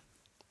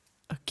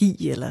at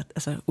give eller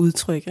altså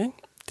udtrykke, ikke?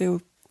 Det er jo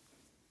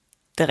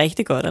det er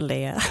rigtig godt at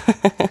lære.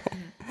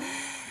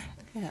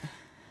 Ja.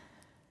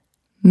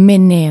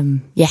 Men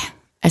ja,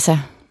 altså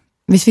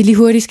hvis vi lige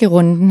hurtigt skal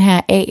runde den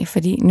her af,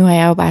 fordi nu er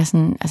jeg jo bare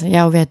sådan, altså jeg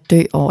er jo ved at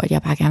dø over, at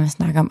jeg bare gerne vil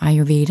snakke om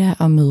Ayurveda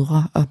og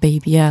mødre og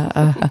babyer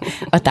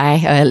og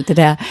dig og alt det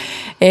der.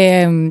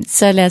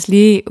 Så lad os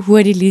lige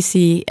hurtigt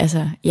sige,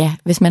 altså ja,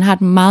 hvis man har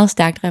et meget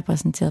stærkt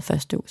repræsenteret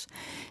første hus,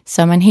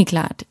 så er man helt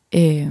klart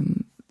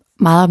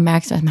meget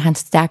opmærksom, at man har en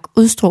stærk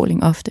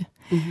udstråling ofte.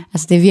 Mm-hmm.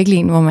 Altså det er virkelig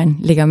en, hvor man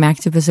lægger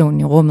mærke til personen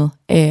i rummet.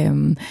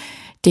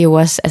 Det er jo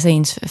også altså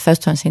ens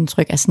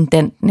førstehåndsindtryk,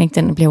 ascendanten, ikke?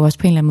 Den bliver jo også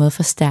på en eller anden måde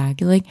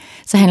forstærket. Ikke?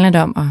 Så handler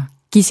det om at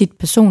give sit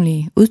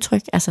personlige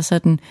udtryk, altså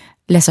sådan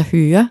lade sig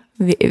høre,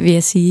 vil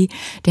jeg sige.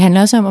 Det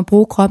handler også om at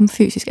bruge kroppen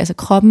fysisk, altså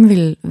kroppen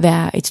vil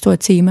være et stort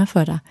tema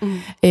for dig.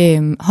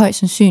 Højst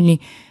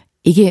sandsynligt,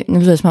 ikke, nu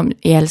lyder det som om,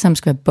 I alle sammen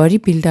skal være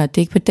bodybuildere, det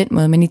er ikke på den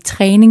måde, men i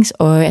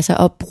træningsøje, altså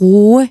at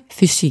bruge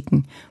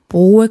fysikken,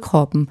 bruge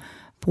kroppen,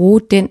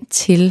 bruge den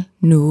til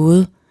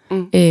noget,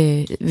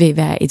 vil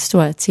være et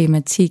stort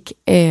tematik.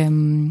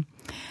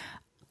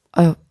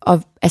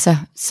 Og altså,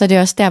 så er det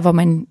også der, hvor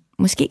man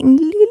måske en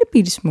lille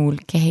bitte smule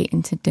kan have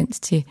en tendens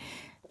til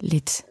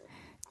lidt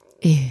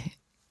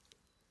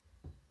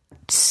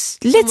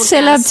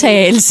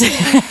selvoptagelse.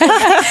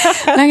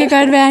 Man kan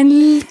godt være en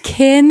lille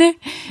kende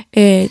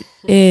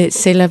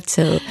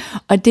selvoptaget.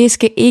 Og det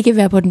skal ikke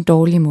være på den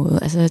dårlige måde.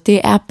 Altså,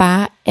 det er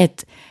bare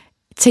at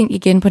tænk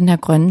igen på den her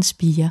grønne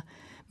spire.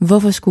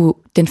 Hvorfor skulle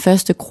den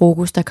første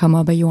krokus, der kom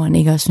op af jorden,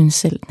 ikke også synes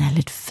selv, den er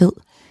lidt fed?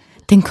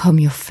 Den kom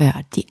jo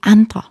før de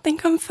andre. Den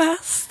kom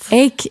først.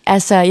 Ikke?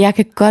 Altså, jeg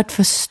kan godt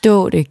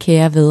forstå det,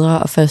 kære væddere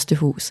og første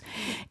hus.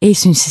 I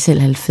synes, I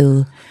selv er lidt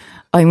fede.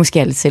 Og I måske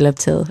er lidt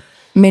selvoptaget.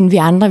 Men vi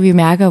andre, vi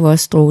mærker jo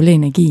også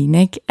stråleenergien,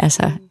 ikke?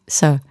 Altså,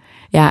 så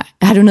ja.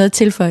 Har du noget at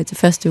tilføje til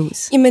første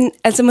hus? Jamen,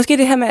 altså måske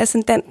det her med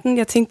ascendanten,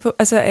 jeg tænkte på,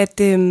 altså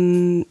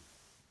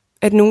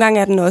at nogle gange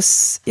er den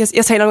også,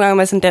 jeg taler nogle gange om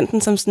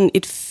ascendanten som sådan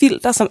et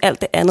filter, som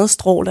alt det andet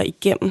stråler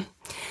igennem.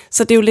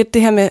 Så det er jo lidt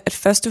det her med, at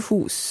første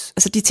hus,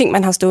 altså de ting,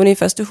 man har stående i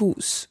første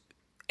hus,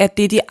 at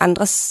det de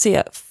andre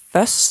ser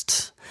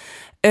først.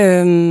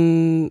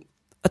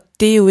 Og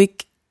det er jo ikke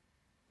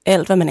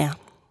alt, hvad man er.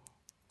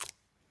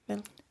 Vel?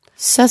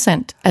 Så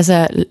sandt.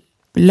 Altså,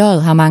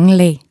 løget har mange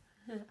lag.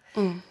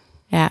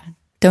 Ja,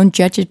 don't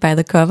judge it by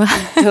the cover.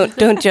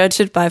 don't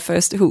judge it by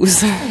første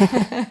hus.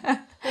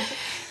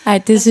 Ej,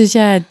 det synes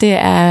jeg, det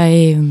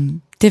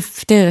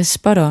er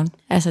spot on.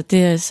 Altså,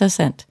 det er så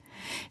sandt.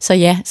 Så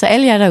ja, så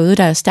alle jer derude,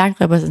 der er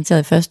stærkt repræsenteret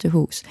i første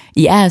hus,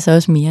 I er altså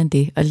også mere end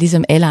det, og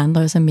ligesom alle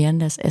andre også er mere end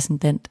deres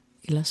ascendant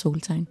eller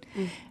soltegn.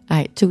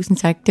 Ej, tusind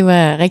tak. Det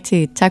var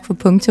rigtig, tak for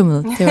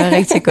punktummet. Det var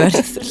rigtig godt.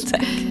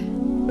 Tak.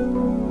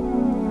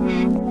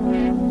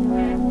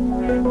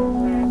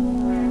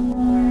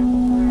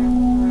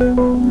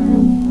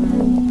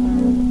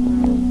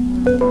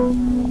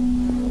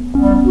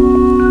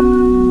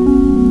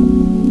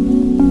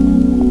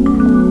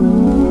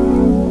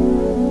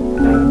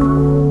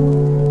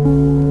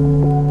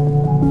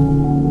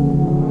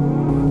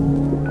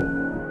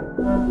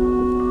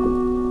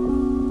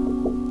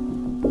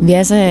 Vi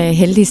er så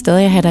heldige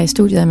stadig at have dig i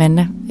studiet,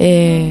 Amanda. Hej.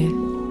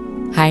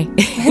 Hej.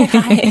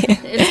 Jeg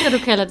elsker, du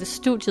kalder det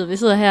studiet. Vi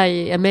sidder her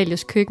i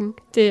Amalies køkken.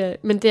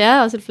 Men det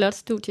er også et flot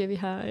studie, vi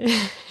har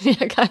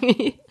gang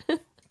i.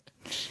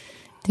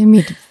 Det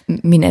er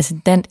min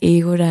ascendant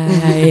ego, der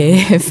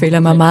føler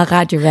mig meget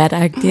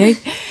radioværtagtig,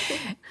 ikke?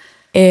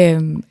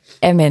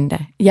 Amanda,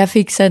 jeg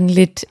fik sådan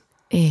lidt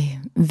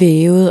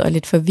vævet og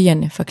lidt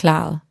forvirrende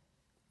forklaret,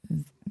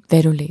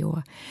 hvad du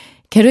laver.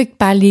 Kan du ikke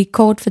bare lige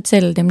kort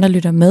fortælle dem, der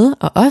lytter med,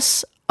 og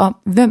os, om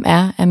hvem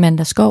er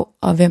Amanda Skov,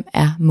 og hvem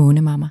er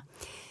Månemamma?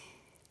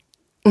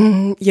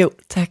 Jo,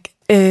 tak.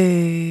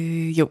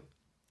 Jo.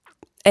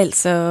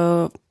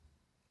 Altså,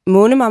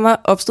 Månemamma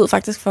opstod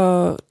faktisk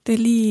for, det er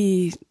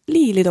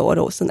lige lidt over et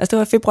år siden. Altså, det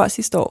var februar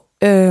sidste år,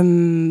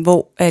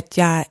 hvor at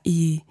jeg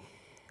i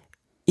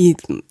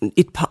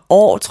et par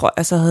år, tror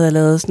jeg, så havde jeg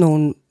lavet sådan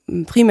nogle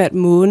primært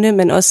måne,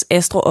 men også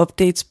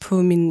astro-updates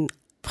på min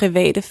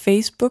private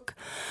Facebook.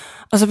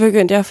 Og så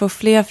begyndte jeg at få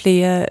flere og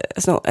flere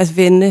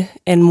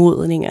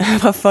venneanmodninger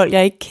fra folk,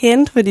 jeg ikke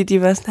kendte, fordi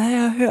de var sådan,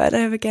 jeg har hørt,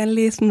 og jeg vil gerne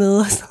læse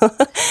med.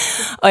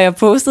 Og jeg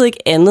postede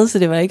ikke andet, så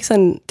det var ikke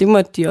sådan, det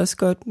måtte de også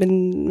godt.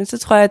 Men så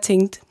tror jeg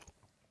tænkte,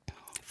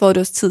 for et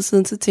års tid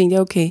siden, så tænkte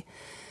jeg,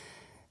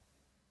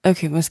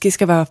 okay, måske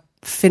skal jeg bare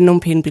finde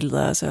nogle pæne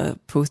billeder, og så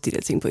poste de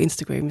der ting på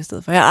Instagram i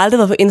stedet for. Jeg har aldrig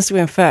været på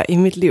Instagram før i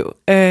mit liv.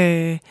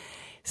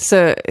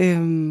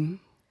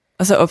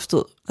 Og så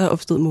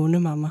opstod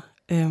Månemamma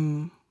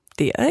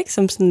der, ikke?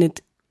 Som sådan et,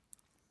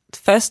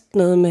 først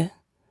noget med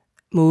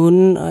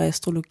månen og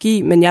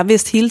astrologi, men jeg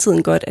vidste hele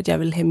tiden godt, at jeg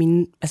ville have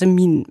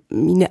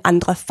mine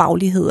andre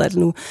fagligheder. Altså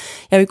nu,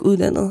 jeg er jo ikke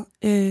uddannet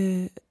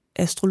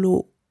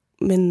astrolog,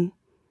 men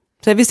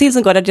så jeg vidste hele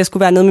tiden godt, at jeg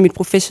skulle være noget med mit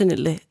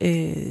professionelle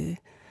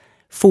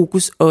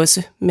fokus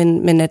også,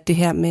 men at det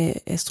her med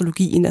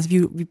astrologien, altså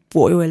vi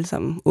bor jo alle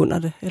sammen under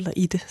det, eller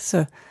i det,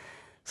 så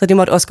det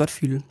måtte også godt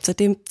fylde. Så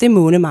det er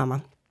Månemamma.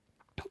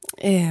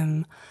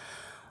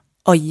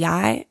 Og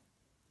jeg,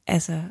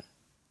 altså,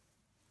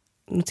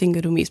 nu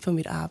tænker du mest på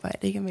mit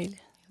arbejde, ikke Amalie?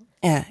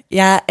 Ja,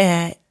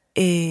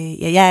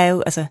 jeg er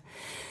jo altså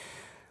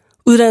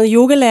uddannet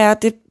yogalærer.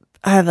 Det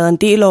har jeg været en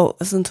del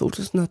år siden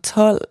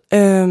 2012,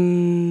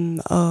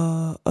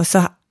 og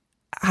så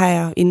har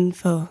jeg inden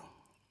for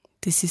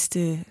det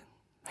sidste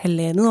 1,5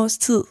 års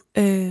tid,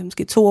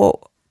 måske 2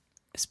 år,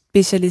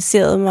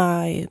 specialiseret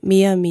mig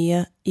mere og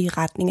mere i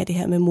retning af det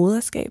her med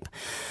moderskab.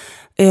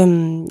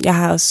 Jeg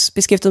har også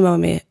beskæftiget mig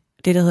med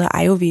det, der hedder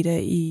Ayurveda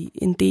i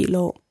en del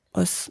år,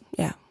 også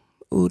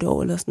 8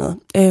 år eller sådan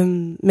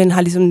noget, men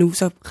har ligesom nu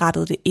så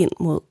rettet det ind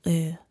mod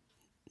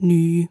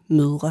nye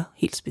mødre,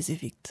 helt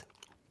specifikt.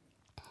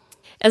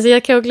 Altså,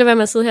 jeg kan jo ikke lade være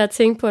med at sidde her og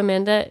tænke på,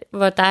 Amanda,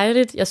 hvor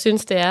dejligt jeg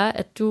synes, det er,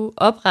 at du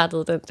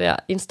oprettede den der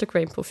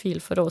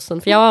Instagram-profil for et år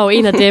siden. For jeg var jo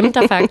en af dem,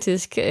 der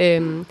faktisk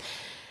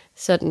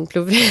sådan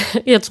blev...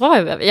 Jeg tror,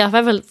 jeg har i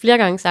hvert fald flere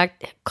gange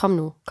sagt,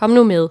 kom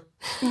nu med.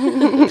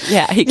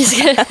 Ja, helt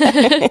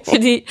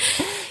Fordi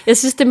jeg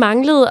synes, det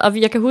manglede,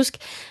 og jeg kan huske,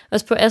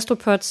 også på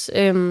Astropods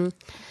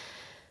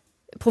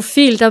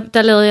profil,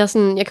 der lavede jeg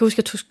sådan, jeg kan huske,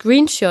 jeg tog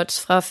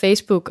screenshots fra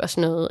Facebook og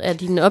sådan noget af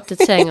dine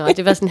opdateringer, og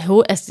det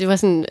var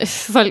sådan,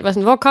 folk var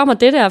sådan, hvor kommer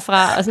det der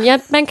fra? Og sådan, ja,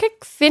 man kan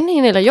ikke finde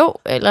hende,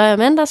 eller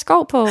Amanda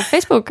Skov på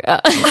Facebook.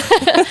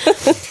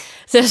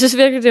 Så jeg synes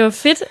virkelig, det var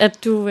fedt,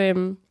 at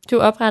du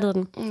oprettede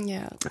den.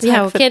 Ja, vi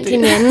har jo kendt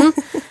hinanden.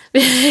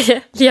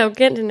 Vi har jo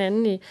kendt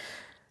hinanden i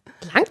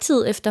lang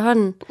tid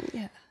efterhånden. Ja.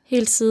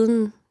 Helt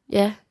siden,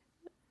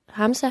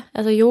 Hamza,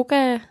 altså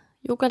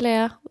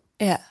yogalærer.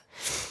 Ja.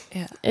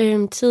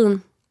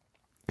 Tiden.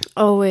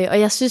 Og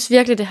jeg synes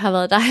virkelig, det har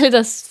været dejligt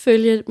at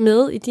følge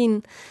med i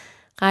din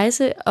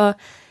rejse. Og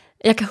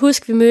jeg kan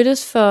huske, vi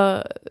mødtes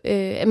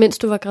mens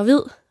du var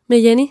gravid med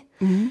Jenny,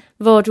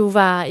 hvor du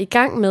var i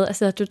gang med,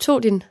 altså du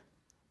tog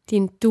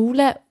din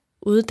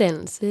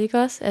doula-uddannelse,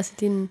 ikke også? Altså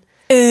din...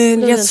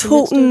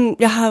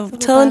 Jeg har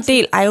taget en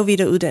del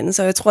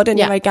Ayurveda-uddannelse, og jeg tror,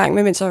 jeg var i gang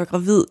med, mens jeg var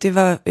gravid, det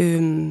var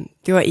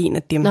en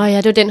af dem. Nå ja,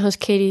 det var den hos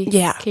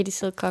Katie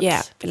Silcox. Ja,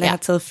 eller jeg har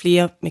taget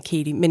flere med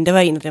Katie, men det var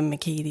en af dem med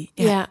Katie.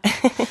 Ja.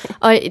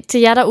 Og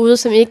til jer derude,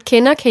 som ikke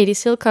kender Katie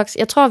Silcox,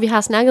 jeg tror, vi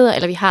har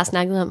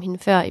snakket om hende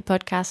før i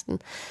podcasten.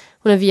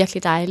 Hun er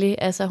virkelig dejlig.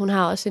 Altså, hun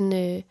har også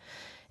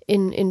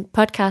en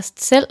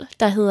podcast selv,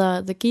 der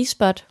hedder The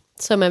G-Spot,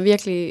 som er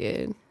virkelig...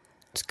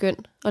 skøn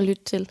at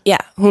lytte til. Ja,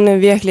 hun er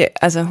virkelig,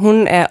 altså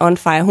hun er on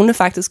fire. Hun er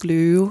faktisk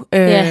løve.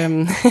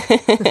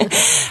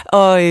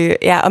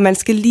 Og man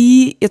skal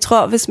lige, jeg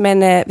tror,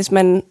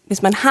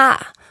 hvis man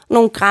har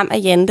nogle gram af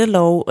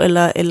jantelov,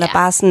 eller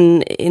bare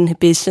sådan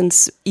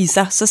inhibitions i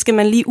sig, så skal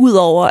man lige ud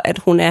over, at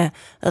hun er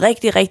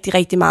rigtig, rigtig,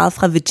 rigtig meget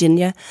fra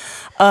Virginia,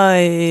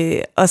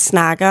 og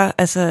snakker,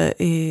 altså,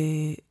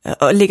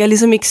 og lægger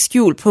ligesom ikke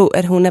skjul på,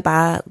 at hun er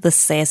bare the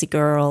sassy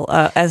girl,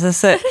 og altså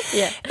så,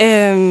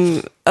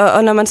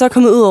 og når man så er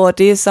kommet ud over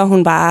det, så er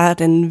hun bare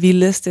den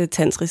vildeste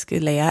tantriske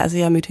lærer. Altså,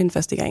 jeg mødte hende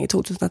første gang i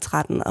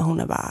 2013, og hun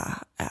er bare,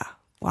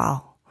 wow.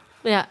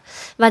 Ja,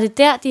 var det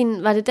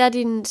der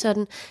din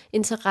sådan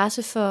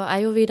interesse for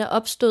Ayurveda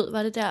opstod?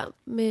 Var det der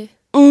med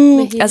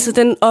hende?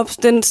 Altså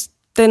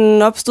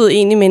den opstod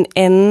egentlig med en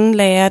anden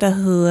lærer, der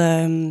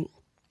hedder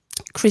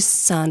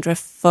Sandra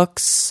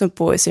Fox, som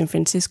bor i San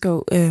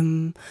Francisco.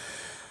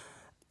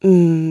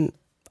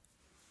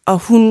 Og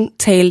hun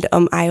talte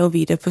om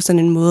Ayurveda på sådan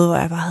en måde, hvor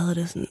jeg bare havde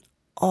det sådan,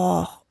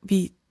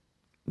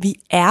 vi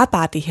er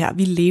bare det her,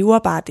 vi lever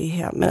bare det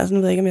her. Men altså, nu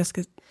ved jeg ikke, om jeg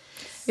skal...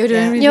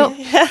 Jo.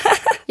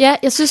 Ja,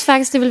 jeg synes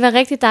faktisk, det ville være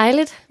rigtig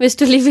dejligt, hvis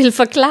du lige ville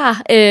forklare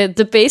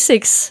the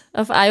basics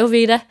of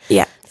Ayurveda.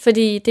 Ja.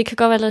 Fordi det kan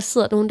godt være, at der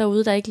sidder nogen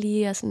derude, der ikke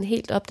lige er sådan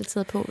helt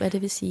opdateret på, hvad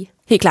det vil sige.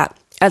 Helt klart.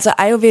 Altså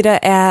Ayurveda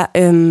er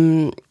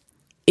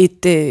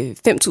et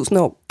 5.000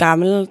 år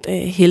gammelt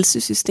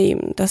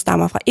helsesystem, der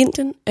stammer fra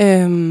Indien.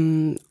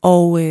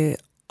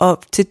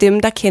 Og til dem,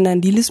 der kender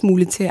en lille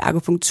smule til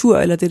akupunktur,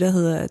 eller det, der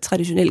hedder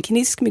traditionel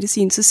kinesisk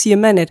medicin, så siger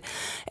man,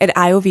 at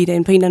Ayurveda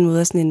på en eller anden måde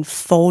er sådan en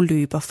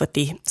forløber for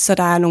det. Så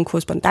der er nogle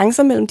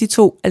korrespondancer mellem de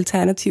to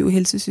alternative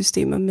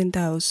helsesystemer, men der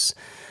er også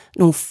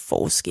nogle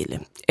forskelle.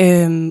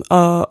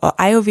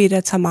 Og Ayurveda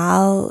tager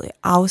meget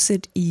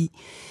afsæt i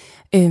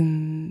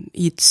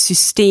et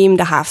system,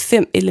 der har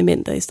 5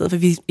 elementer, i stedet for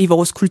i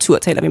vores kultur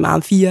taler vi meget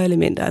om 4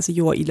 elementer, altså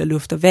jord, ild og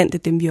luft og vand, det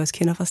er dem, vi også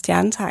kender fra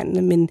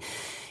stjernetegnene, men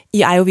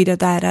i Ayurveda,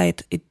 der er der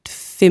et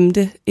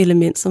femte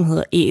element, som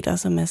hedder æter,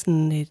 som er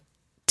sådan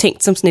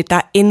tænkt som sådan et, der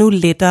er endnu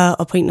lettere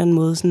og på en eller anden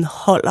måde sådan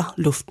holder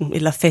luften,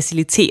 eller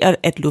faciliterer,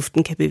 at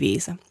luften kan bevæge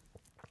sig.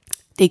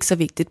 Det er ikke så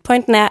vigtigt.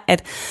 Pointen er,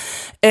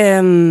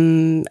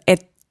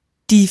 at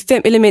de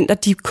 5 elementer,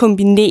 de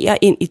kombinerer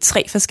ind i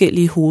 3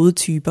 forskellige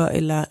hovedtyper,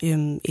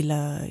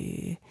 eller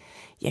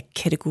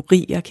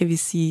kategorier, kan vi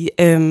sige,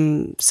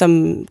 som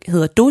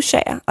hedder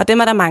doshaer. Og dem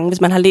er der mange.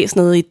 Hvis man har læst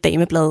noget i et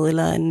dameblad,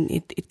 eller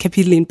et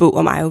kapitel i en bog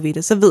om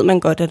Ayurveda, så ved man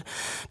godt, at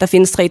der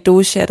findes 3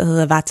 doshaer, der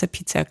hedder Vata,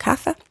 Pitta og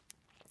Kapha,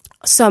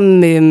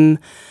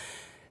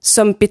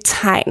 som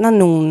betegner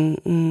nogle,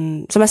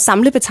 som er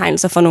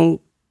samlebetegnelser for nogle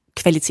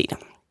kvaliteter.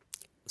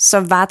 Så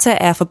Vata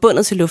er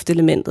forbundet til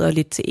luftelementet og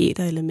lidt til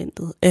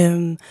æterelementet.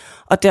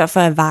 Og derfor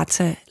er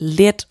Vata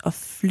let og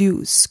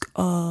flyvsk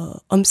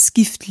og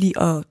omskiftelig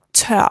og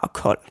tør og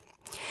kold.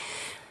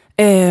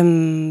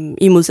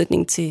 I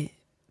modsætning til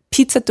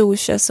Pitta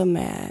dosha, som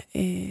er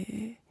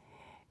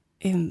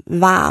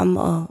varm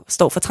og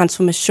står for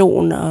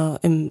transformation og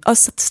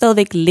også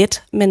stadigvæk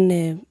let,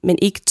 men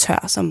ikke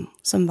tør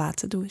som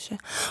Vata dosha.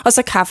 Og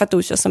så Kapha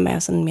dosha, som er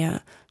sådan mere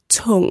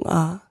tung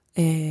og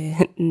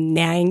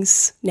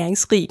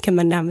næringsrig, kan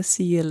man nærmest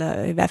sige,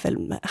 eller i hvert fald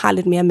har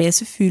lidt mere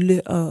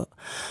massefylde,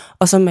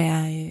 og som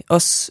er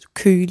også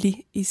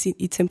kølig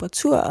i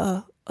temperatur og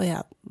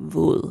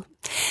våd.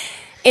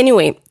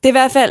 Anyway, det er i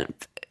hvert fald,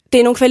 det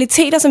er nogle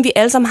kvaliteter, som vi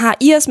alle sammen har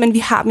i os, men vi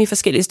har dem i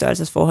forskellige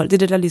størrelsesforhold. Det er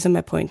det, der ligesom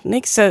er pointen,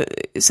 ikke?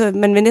 Så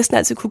man vil næsten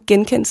altid kunne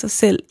genkende sig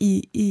selv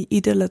i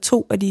 1 eller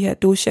 2 af de her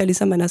doshaer,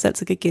 ligesom man også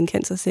altid kan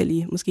genkende sig selv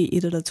i måske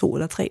 1 eller 2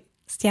 eller 3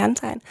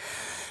 stjernetegn.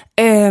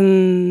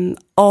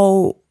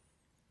 Og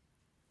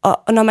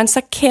når man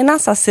så kender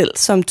sig selv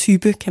som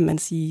type, kan man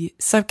sige,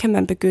 så kan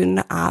man begynde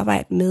at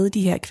arbejde med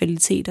de her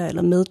kvaliteter,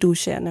 eller med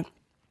doshaerne,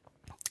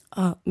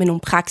 og med nogle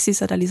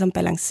praksiser, der ligesom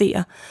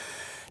balancerer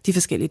de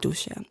forskellige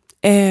doshaer.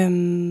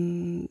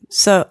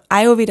 Så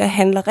Ayurveda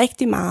handler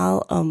rigtig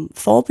meget om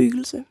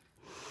forebyggelse.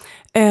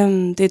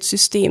 Det er et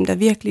system, der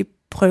virkelig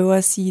prøver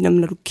at sige,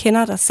 når du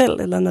kender dig selv,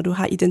 eller når du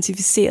har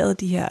identificeret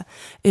de her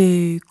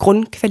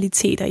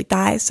grundkvaliteter i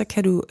dig, så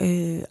kan du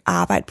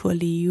arbejde på at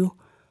leve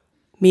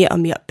mere og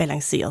mere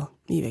balanceret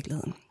i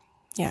virkeligheden.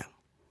 Ja.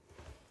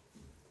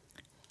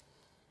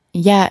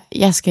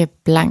 Jeg skal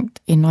blankt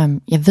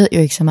indrømme, jeg ved jo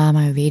ikke så meget om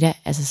Ayurveda.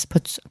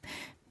 Altså,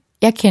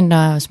 jeg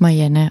kender også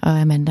Marianne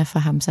og Amanda fra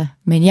Hamsa,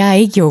 men jeg er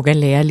ikke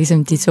yogalærer,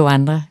 ligesom de 2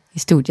 andre i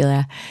studiet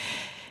er.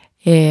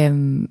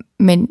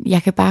 Men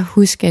jeg kan bare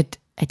huske,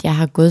 at jeg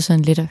har gået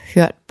sådan lidt og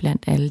hørt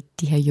blandt alle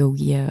de her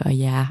yogier og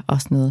jer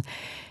og sådan noget.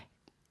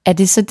 Er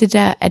det så det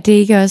der, er det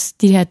ikke også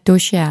de her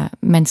doshaer,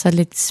 man så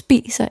lidt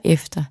spiser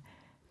efter,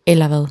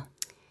 eller hvad?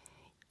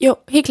 Jo,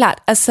 helt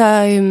klart.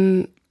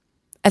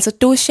 Altså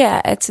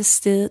doshaer er til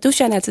stede.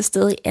 Doshaerne er til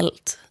stede i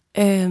alt.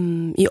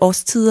 I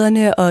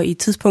årstiderne, og i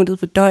tidspunktet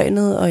på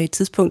døgnet, og i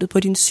tidspunktet på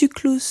din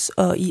cyklus,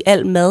 og i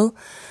al mad,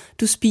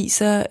 du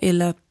spiser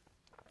eller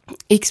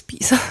ikke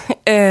spiser.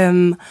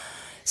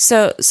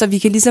 Så vi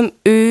kan ligesom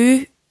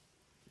øge,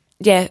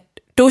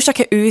 dosha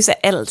kan øges af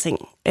alting,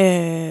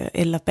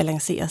 eller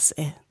balanceres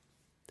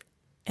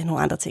af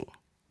nogle andre ting.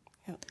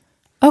 Ja.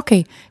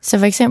 Okay, så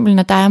for eksempel,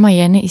 når dig og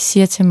Marianne, I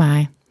siger til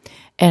mig,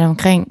 at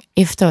omkring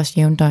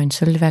efterårsjævndøgn,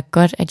 så ville det være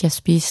godt, at jeg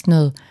spiste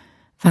noget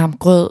varm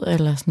grød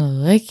eller sådan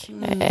noget, ikke?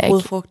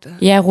 Rodfrugter.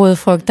 Ja,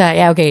 rodfrugter.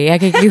 Ja, okay, jeg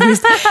kan ikke lige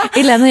huske. Et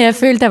eller andet, jeg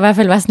følte, der i hvert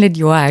fald var sådan lidt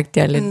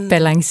jordagtigt og lidt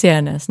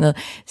balancerende og sådan noget.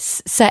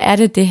 Så er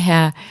det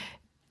her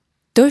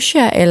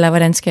dosha, eller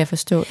hvordan skal jeg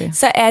forstå det?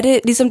 Så er det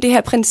ligesom det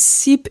her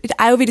princip, et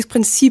ayurvedisk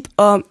princip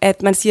om,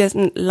 at man siger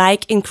sådan,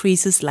 like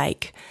increases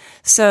like.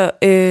 Så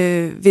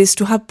hvis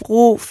du har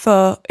brug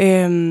for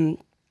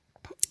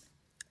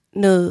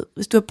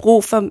hvis du har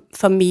brug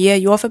for mere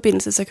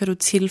jordforbindelse, så kan du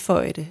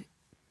tilføje det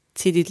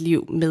til dit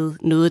liv med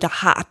noget, der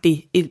har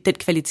den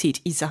kvalitet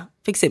i sig.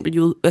 For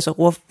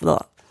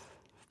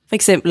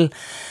eksempel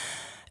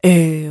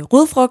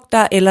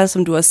rodfrugter, eller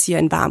som du også siger,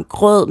 en varm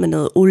grød med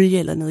noget olie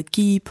eller noget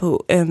ghee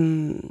på.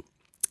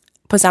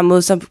 På samme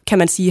måde, så kan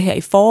man sige, her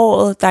i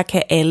foråret, der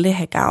kan alle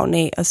have gavn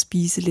af at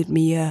spise lidt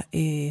mere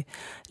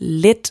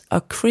let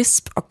og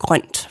crisp og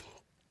grønt.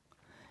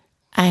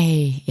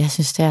 Ej, jeg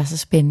synes, det er så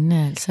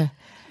spændende, altså.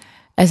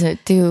 Altså,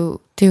 det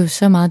er jo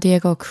så meget det,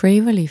 jeg går og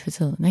craver lige for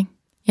tiden, ikke?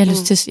 Jeg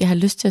har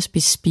lyst til at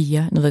spise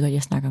spirer. Nu ved jeg godt,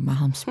 jeg snakker meget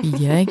om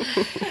spirer, ikke?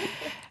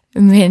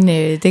 Men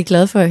det er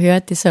glad for at høre,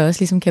 at det så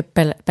også ligesom kan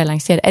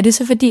balancere det. Er det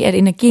så fordi, at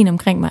energien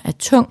omkring mig er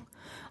tung,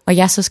 og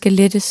jeg så skal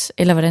lettes,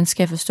 eller hvordan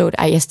skal jeg forstå det?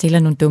 Ej, jeg stiller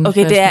nogle dumme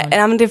spørgsmål.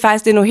 Det er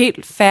faktisk nogle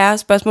helt færre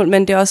spørgsmål,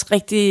 men det er også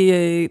rigtig,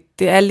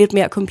 det er lidt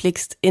mere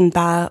komplekst end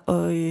bare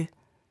at...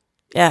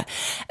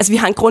 Altså vi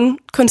har en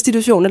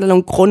grundkonstitution, eller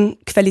nogle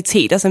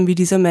grundkvaliteter, som vi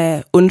ligesom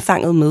er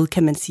undfanget med,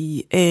 kan man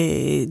sige.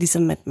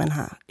 Ligesom at man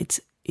har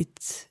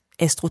et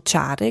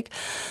astrochart, ikke?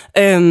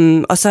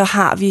 Og så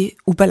har vi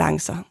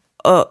ubalancer.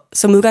 Og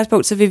som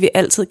udgangspunkt, så vil vi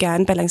altid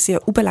gerne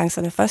balancere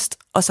ubalancerne først,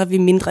 og så er vi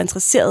mindre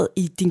interesseret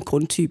i din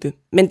grundtype.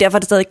 Men derfor er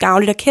det stadig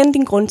gavnligt at kende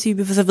din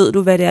grundtype, for så ved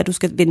du, hvad det er, du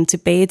skal vende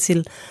tilbage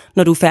til,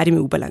 når du er færdig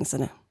med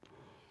ubalancerne.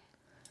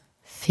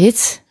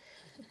 Fedt.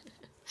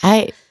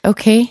 Ej,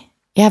 okay.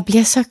 Jeg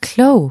bliver så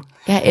klog.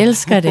 Jeg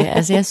elsker det.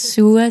 Altså, jeg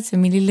suger til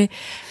min lille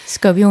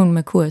skorpion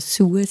Merkur,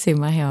 suger til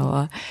mig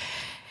herovre.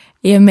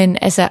 Jamen,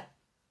 altså,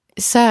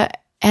 så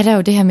er der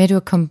jo det her med, at du har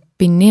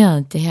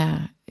kombineret det her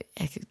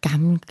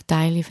gamle,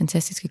 dejlige,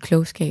 fantastiske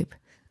klogskab,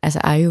 altså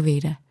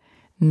Ayurveda,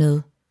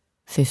 med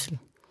fødsel.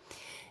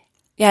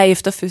 Jeg er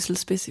efter fødsel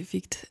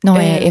specifikt. Når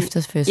jeg er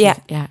efter fødsel,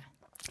 ja.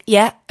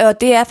 Ja,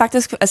 og det er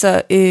faktisk,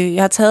 altså,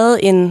 jeg har taget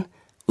en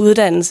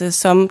uddannelse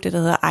som det, der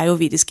hedder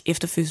ayurvedisk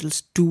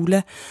efterfødsels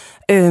doula,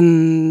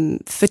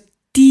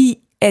 fordi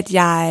at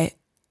jeg,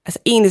 altså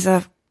egentlig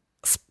så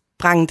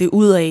sprang det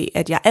ud af,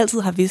 at jeg altid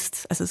har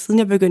vidst, altså siden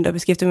jeg begyndte at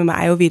beskæftige mig med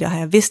ayurveda, har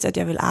jeg vidst, at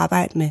jeg ville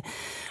arbejde med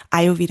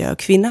ayurveda og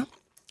kvinder.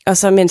 Og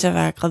så mens jeg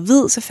var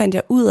gravid, så fandt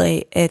jeg ud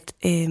af,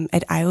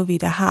 at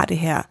ayurveda har det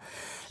her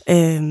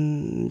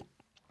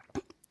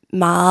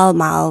meget,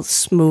 meget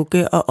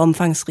smukke og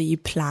omfangsrige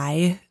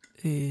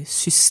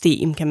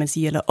plejesystem, kan man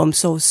sige, eller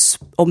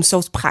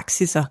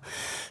omsorgspraksiser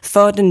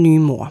for den nye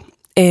mor.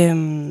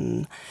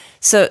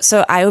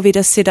 Så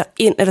Ayurveda sætter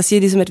ind, eller siger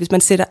ligesom, at hvis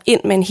man sætter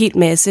ind med en hel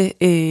masse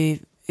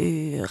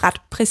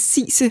ret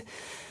præcise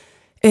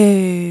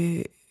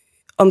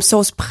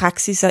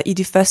omsorgspraksiser i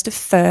de første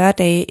 40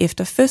 dage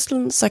efter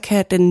fødslen, så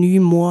kan den nye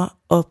mor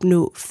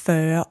opnå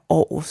 40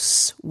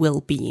 års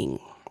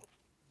well-being.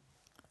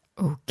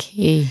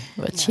 Okay,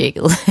 hvor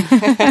tjekket.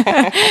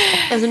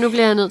 Altså nu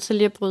bliver jeg nødt til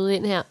lige at bryde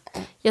ind her.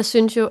 Jeg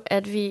synes jo,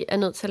 at vi er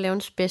nødt til at lave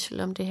en special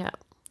om det her.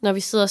 Når vi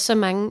sidder så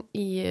mange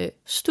i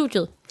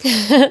studiet,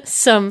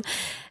 som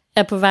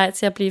er på vej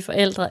til at blive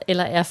forældre,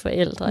 eller er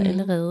forældre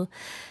allerede.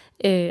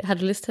 Har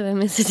du lyst til at være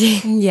med til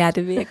det? Ja,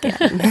 det vil jeg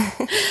gerne.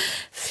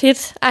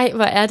 Fedt. Ej,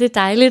 hvor er det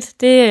dejligt.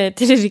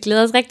 Det vil vi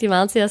glæde os rigtig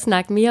meget til at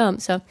snakke mere om.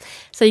 Så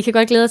I kan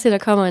godt glæde jer til, at der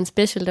kommer en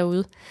special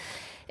derude.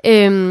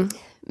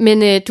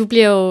 Men du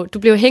bliver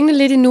jo hængende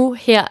lidt endnu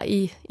her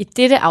i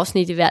dette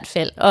afsnit i hvert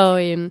fald.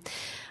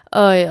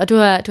 Og du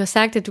har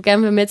sagt, at du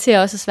gerne vil være med til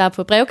også at svare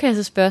på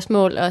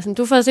brevkassespørgsmål. Og sådan,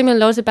 du får simpelthen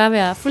lov til bare at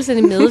være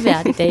fuldstændig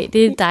medvært i dag.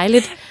 Det er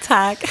dejligt.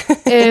 Tak.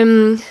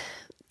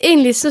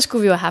 Egentlig så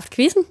skulle vi jo have haft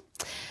quizzen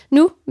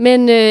nu,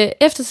 men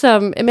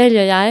eftersom Amalie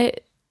og jeg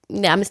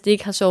nærmest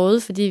ikke har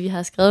sovet, fordi vi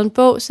har skrevet en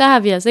bog, så har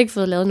vi altså ikke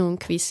fået lavet nogen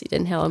quiz i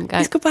den her omgang.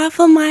 Du skulle bare have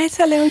fået mig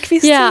til at lave en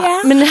quiz til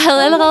jer. Men jeg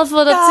havde allerede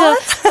fået dig til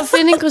at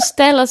finde en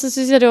krystal, og så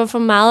synes jeg, det var for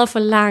meget at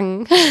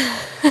forlange.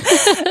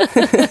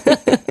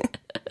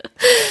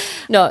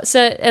 Nå,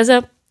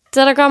 så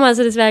der kommer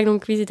altså desværre ikke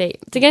nogen quiz i dag.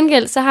 Til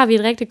gengæld, så har vi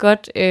et rigtig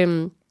godt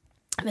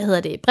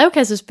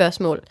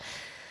brevkassespørgsmål.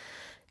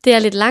 Det er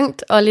lidt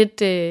langt og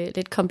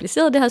lidt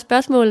kompliceret, det her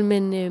spørgsmål,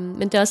 men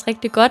det er også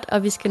rigtig godt,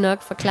 og vi skal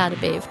nok forklare det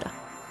bagefter.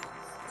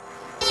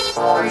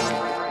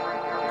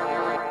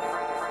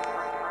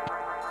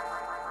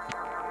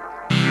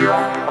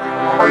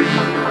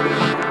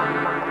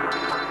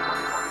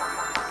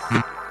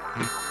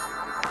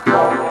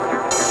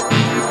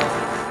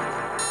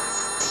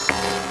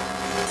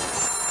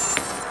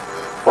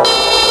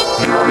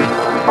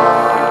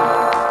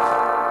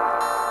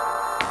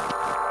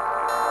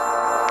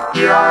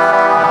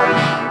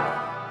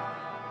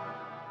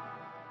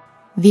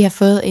 Vi har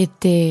fået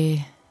et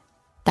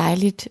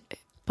dejligt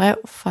brev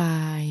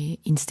fra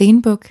en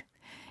stenbuk,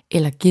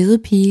 eller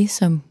gedepige,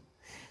 som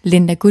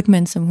Linda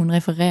Goodman, som hun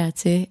refererer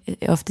til,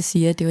 ofte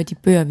siger, at det var de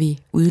bøger, vi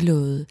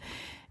udlovede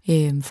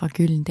fra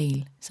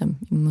Gyldendal, som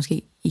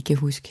måske I kan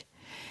huske.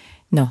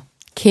 Nå,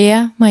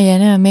 kære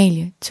Marianne og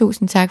Amalie,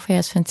 tusind tak for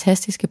jeres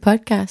fantastiske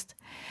podcast.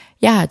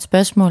 Jeg har et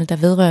spørgsmål, der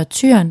vedrører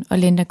Tyren og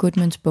Linda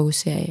Goodmans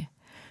bogserie.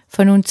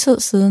 For nogle tid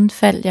siden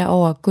faldt jeg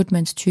over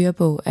Goodmans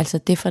tyrebog, altså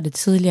det fra det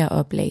tidligere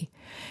oplag,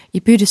 i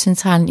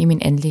byttecentralen i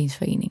min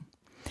andelsforening.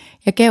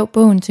 Jeg gav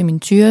bogen til min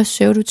tyre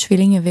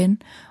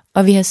pseudo-tvillingeven,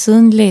 og vi har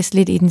siden læst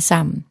lidt i den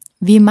sammen.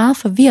 Vi er meget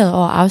forvirret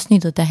over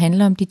afsnittet, der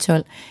handler om de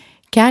 12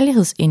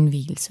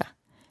 kærlighedsindvielser.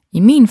 I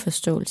min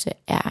forståelse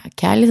er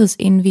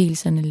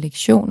kærlighedsindvielserne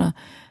lektioner,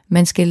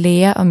 man skal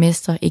lære og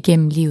mestre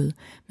igennem livet,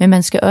 men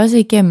man skal også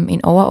igennem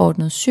en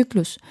overordnet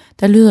cyklus,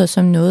 der lyder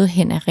som noget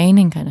hen af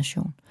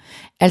reinkarnation.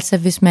 Altså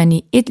hvis man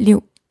i et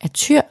liv er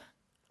tyr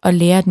og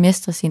lærer at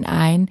mestre sin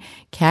egen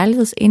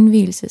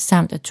kærlighedsindvielse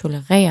samt at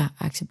tolerere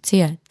og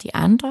acceptere de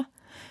andre,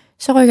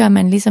 så rykker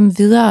man ligesom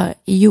videre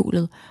i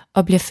hjulet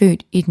og bliver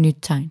født i et nyt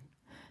tegn.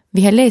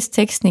 Vi har læst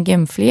teksten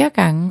igennem flere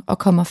gange og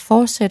kommer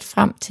fortsat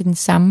frem til den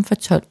samme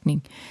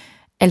fortolkning.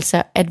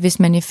 Altså at hvis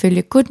man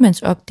ifølge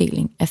Goodmans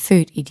opdeling er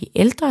født i de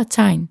ældre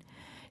tegn,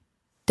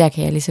 der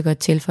kan jeg lige så godt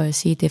tilføje at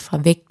sige det fra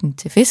vægten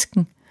til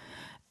fisken,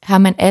 har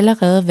man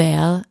allerede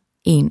været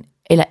en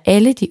eller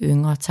alle de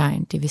yngre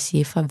tegn, det vil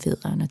sige fra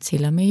Vædderen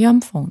til og med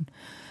jomfruen,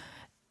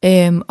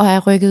 og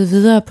er rykket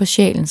videre på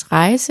sjælens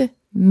rejse,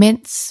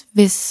 mens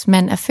hvis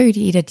man er født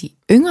i et af de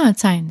yngre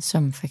tegn,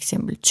 som for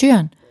eksempel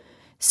tyren,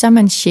 så er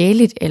man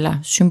sjæligt eller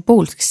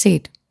symbolsk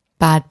set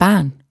bare et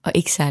barn og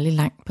ikke særlig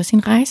langt på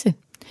sin rejse.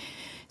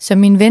 Som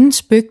min ven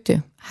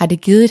spøgte, har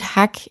det givet et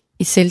hak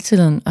i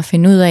selvtilliden at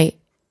finde ud af,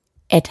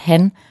 at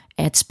han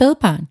er et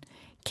spædbarn.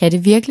 Kan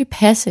det virkelig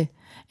passe,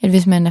 at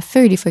hvis man er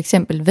født i for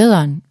eksempel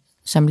Vædderen,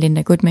 som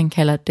Linda Goodman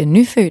kalder den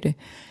nyfødte,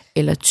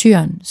 eller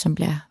tyren, som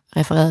bliver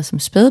refereret som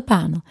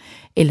spædbarnet,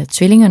 eller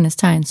tvillingernes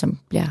tegn, som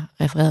bliver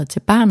refereret til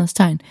barnets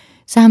tegn,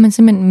 så har man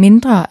simpelthen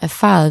mindre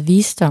erfaret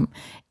visdom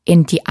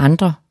end de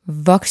andre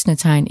voksne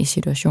tegn i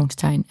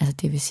situationstegn, altså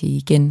det vil sige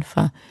igen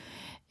fra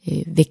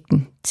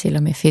vægten til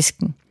og med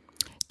fisken.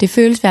 Det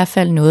føles i hvert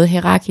fald noget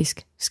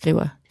hierarkisk,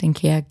 skriver den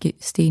kære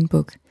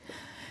Stenbuk.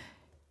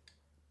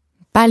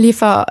 Bare lige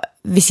for,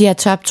 hvis I har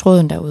tørt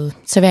tråden derude,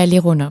 så vil jeg lige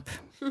runde op.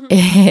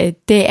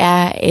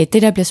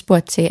 Det der bliver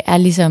spurgt til, er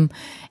ligesom,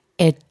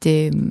 at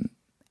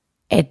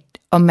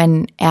om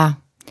man er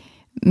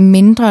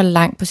mindre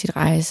langt på sit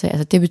rejse,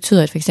 altså det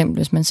betyder, at for eksempel,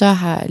 hvis man så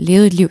har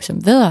levet et liv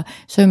som vædder,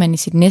 så vil man i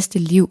sit næste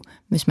liv,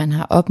 hvis man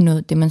har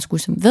opnået det, man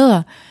skulle som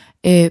vædder,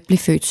 blive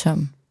født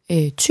som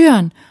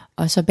tyren,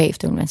 og så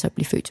bagefter vil man så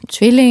blive født som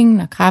tvillingen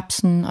og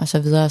krebsen, og så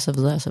videre, og så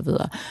videre, og så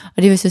videre.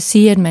 Og det vil så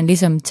sige, at man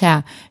ligesom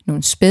tager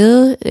nogle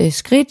spæde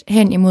skridt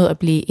hen imod at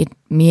blive et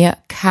mere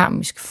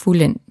karmisk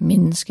fuldendt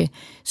menneske,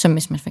 som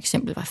hvis man for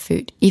eksempel var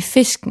født i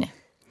fiskene.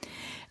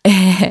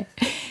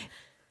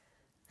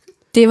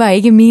 Det var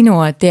ikke mine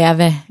ord, det er,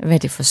 hvad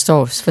det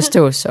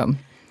forstås som.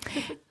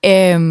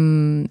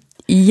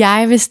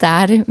 Jeg vil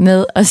starte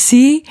med at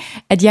sige,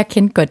 at jeg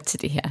kendte godt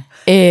til det her.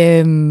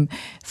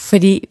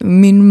 Fordi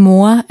min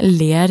mor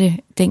lærte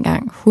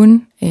dengang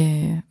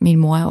min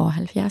mor er over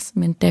 70,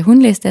 men da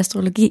hun læste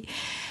astrologi,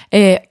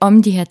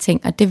 om de her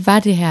ting, og det var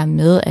det her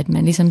med, at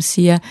man ligesom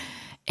siger,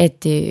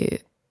 at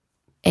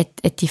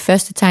de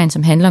første tegn,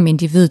 som handler om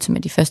individet, som er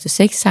de første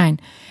 6 tegn,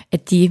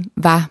 at de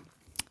var,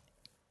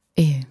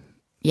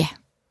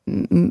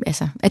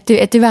 altså, at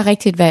det var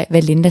rigtigt,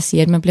 hvad Linda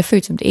siger, at man bliver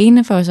født som det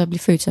ene, for så at blive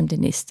født som det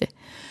næste.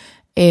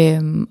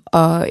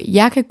 Og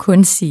jeg kan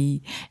kun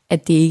sige,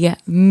 at det ikke er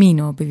min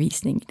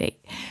overbevisning i dag.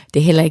 Det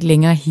er heller ikke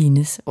længere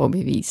hendes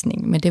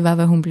overbevisning, men det var,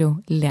 hvad hun blev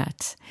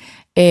lært.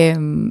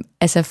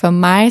 Altså for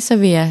mig, så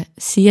vil jeg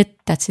sige, at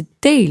der til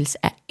dels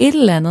er et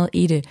eller andet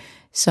i det,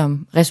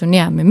 som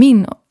resonerer med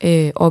min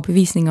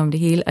overbevisning om det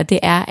hele, og det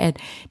er, at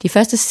de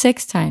første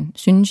 6 tegn,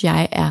 synes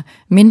jeg, er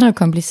mindre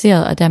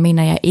kompliceret, og der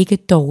mener jeg ikke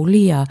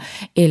dårligere,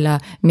 eller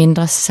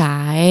mindre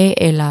seje,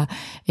 eller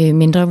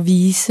mindre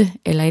vise,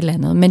 eller et eller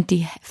andet, men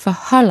de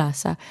forholder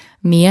sig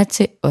mere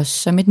til os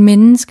som et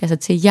menneske, altså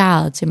til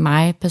jeget, til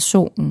mig,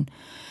 personen,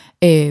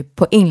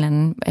 på en eller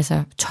anden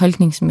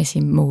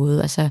tolkningsmæssig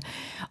måde. Altså,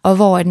 og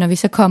hvor at når vi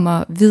så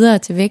kommer videre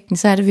til vægten,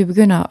 så er det, at vi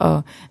begynder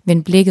at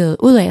vende blikket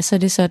ud af, så er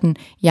det sådan,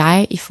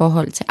 jeg i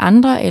forhold til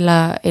andre,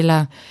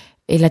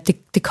 eller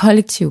det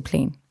kollektive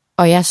plan.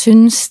 Og jeg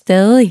synes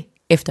stadig,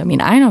 efter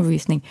min egen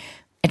overbevisning,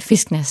 at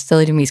fisken er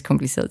stadig det mest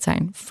komplicerede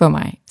tegn for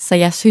mig. Så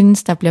jeg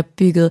synes, der bliver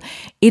bygget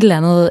et eller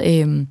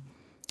andet,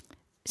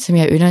 som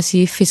jeg ynder at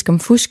sige, fisk om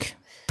fusk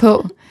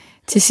på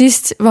til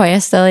sidst, hvor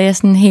jeg stadig er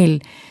sådan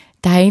helt,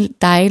 der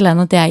er et eller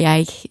andet der,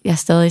 jeg er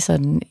stadig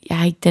sådan,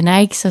 den er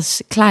ikke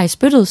så klar i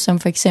spyttet, som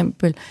for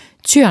eksempel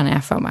tyren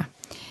er for mig.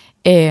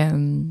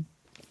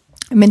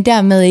 Men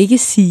dermed ikke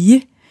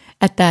sige,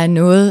 at der er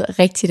noget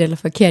rigtigt eller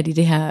forkert i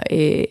det her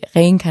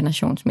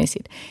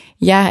reinkarnationsmæssigt.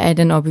 Jeg er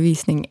den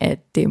overbevisning, at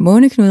det er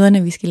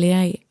måneknuderne, vi skal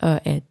lære af, og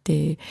at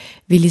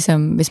vi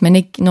ligesom, hvis man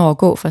ikke når at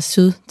gå fra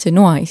syd til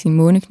nord i sin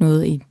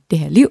måneknude i det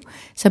her liv,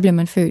 så bliver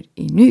man født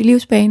i en ny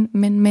livsbane,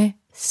 men med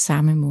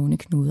samme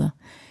måneknuder.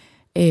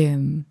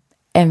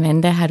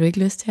 Amanda, har du ikke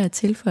lyst til at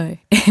tilføje,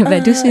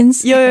 hvad du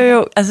synes?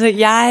 Jo. Altså,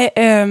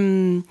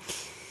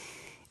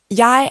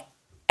 jeg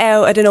er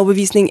jo af den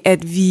overbevisning,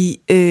 at vi,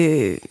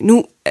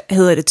 nu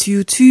hedder det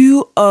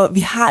 2020, og vi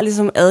har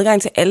ligesom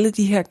adgang til alle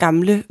de her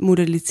gamle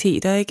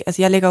modaliteter, ikke?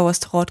 Altså, jeg lægger jo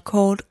også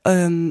tarotkort,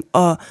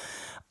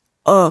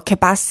 og kan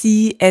bare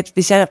sige, at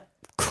hvis jeg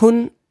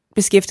kun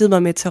beskæftigede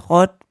mig med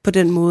tarot på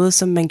den måde,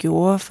 som man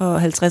gjorde for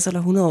 50 eller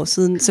 100 år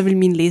siden, så ville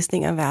mine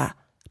læsninger være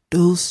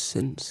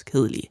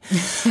dødsenskedelige.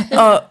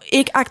 Og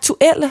ikke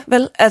aktuelle,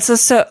 vel?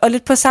 Altså, og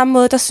lidt på samme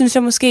måde, der synes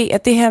jeg måske,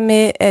 at det her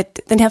med, at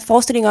den her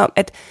forestilling om,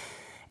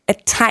 at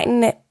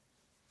tegnene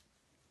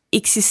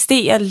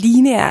eksisterer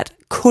lineært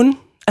kun.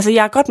 Altså,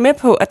 jeg er godt med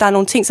på, at der er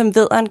nogle ting, som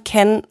vædderen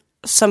kan,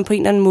 som på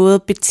en eller anden måde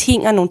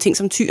betinger nogle ting,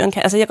 som tyren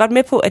kan. Altså, jeg er godt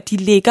med på, at de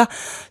ligger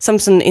som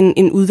sådan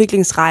en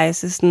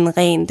udviklingsrejse, sådan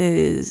rent,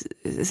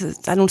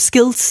 der er nogle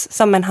skills,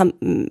 som man har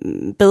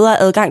bedre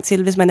adgang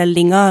til, hvis man er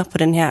længere på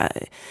den her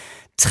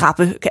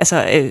trappe,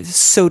 altså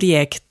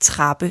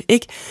zodiac-trappe,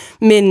 ikke?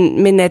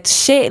 Men at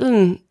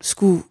sjælen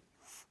skulle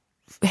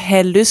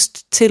have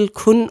lyst til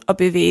kun at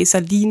bevæge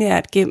sig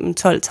lineært gennem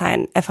 12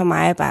 tegn, er for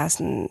mig bare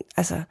sådan,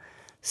 altså,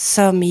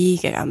 så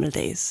mega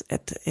gammeldags,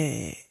 at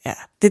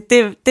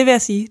det vil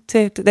jeg sige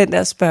til den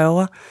der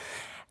spørger.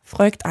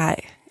 Frygt ej.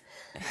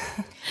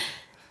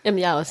 Jamen,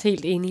 jeg er også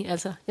helt enig,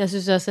 altså. Jeg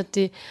synes også, at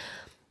det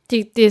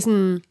er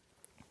sådan,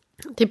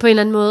 det er på en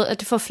eller anden måde, at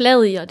det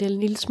forfladiger det en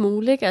lille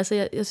smule, ikke?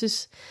 Altså, jeg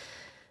synes,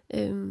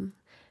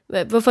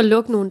 hvorfor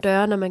lukke nogle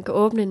døre, når man kan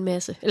åbne en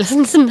masse? Eller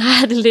sådan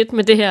har jeg det lidt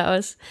med det her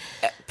også.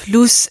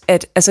 Plus,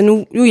 at altså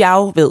nu er jeg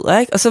jo vædder,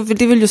 ikke? Og så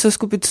det ville jo så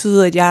skulle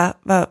betyde, at jeg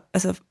var,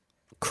 altså,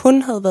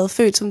 kun havde været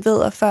født som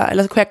vædder før,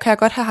 eller kan jeg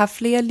godt have haft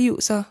flere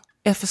liv, så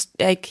jeg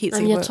er ikke helt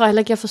sikker på. Jeg tror heller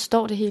ikke, jeg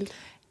forstår det helt.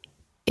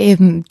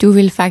 Du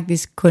ville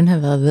faktisk kun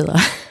have været vædder.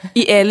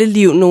 I alle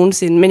liv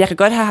nogensinde, men jeg kan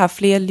godt have haft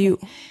flere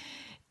liv.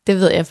 Det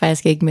ved jeg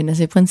faktisk ikke, men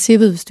altså i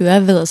princippet, hvis du er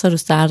vædder, så har du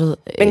startet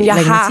men jeg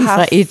har haft,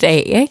 fra et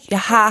af, ikke? Jeg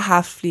har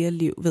haft flere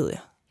liv, ved jeg.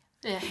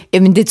 Ja.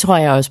 Jamen det tror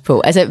jeg også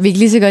på. Altså vi kan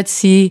lige så godt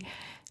sige,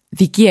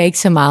 vi giver ikke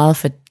så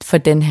meget for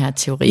den her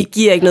teori. Vi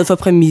giver ikke noget for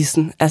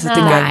præmissen, altså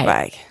det gør vi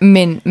bare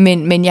ikke.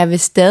 Men jeg vil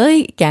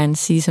stadig gerne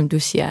sige, som du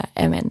siger,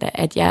 Amanda,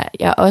 at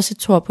jeg også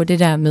tror på det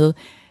der med,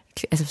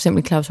 altså for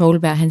eksempel Claus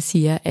Holberg, han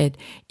siger, at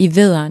i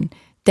Vædderen,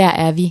 der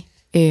er vi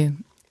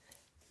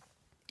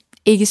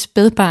ikke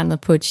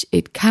spædbarnet på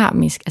et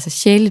karmisk, altså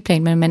sjæleligt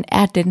plan, men man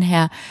er den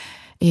her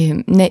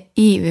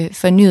naive,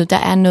 fornyet. Der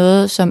er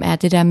noget, som er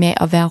det der med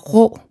at være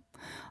rå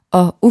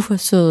og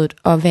uforsødet,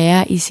 og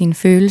være i sine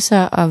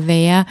følelser, og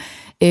være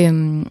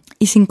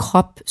i sin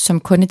krop, som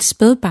kun et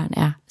spædbarn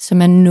er,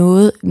 som er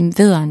noget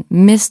Vædderen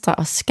mester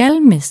og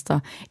skal mestre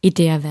i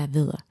det at være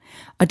vædder.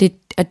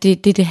 Og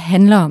det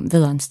handler om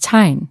Vædderens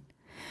tegn.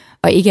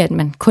 Og ikke at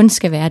man kun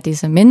skal være det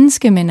som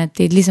menneske, men at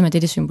det ligesom er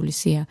det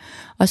symboliserer.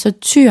 Og så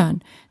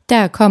tyren,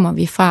 der kommer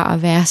vi fra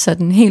at være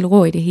sådan helt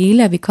rå i det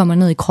hele, at vi kommer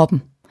ned i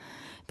kroppen.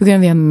 Begynder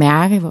vi at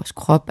mærke vores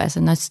krop,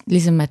 altså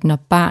ligesom at når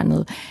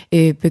barnet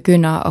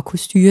begynder at kunne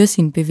styre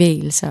sine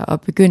bevægelser,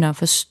 og begynder at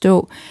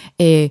forstå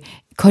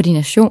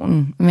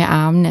koordinationen med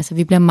armen, altså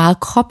vi bliver meget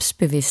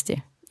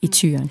kropsbevidste i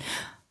tyren.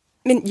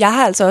 Men jeg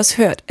har altså også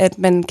hørt, at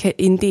man kan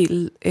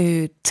inddele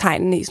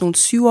tegnene i sådan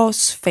nogle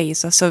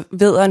 7-årsfaser, så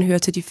Vædderen hører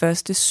til de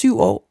første 7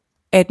 år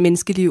af et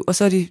menneskeliv, og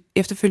så er de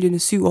efterfølgende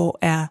 7 år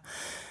er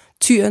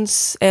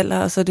tyrens alder,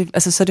 og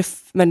så er det,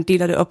 man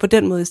deler det op på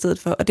den måde i stedet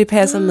for. Og det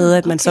passer med,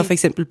 at man så for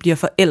eksempel bliver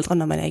forældre,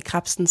 når man er i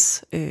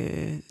krebsens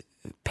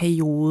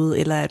periode,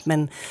 eller at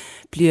man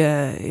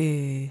bliver...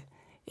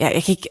 jeg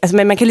kan ikke, altså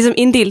man kan ligesom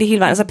inddele det hele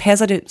vejen, og så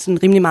passer det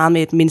sådan rimelig meget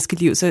med et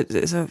menneskeliv,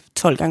 så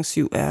 12 gange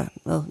 7 er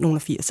nogen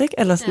af 80, ikke?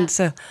 Eller sådan,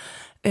 så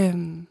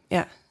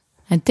ja.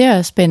 Ja, det er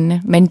også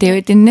spændende, men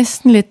det er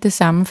næsten lidt det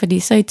samme, fordi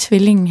så i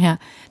tvillingen her,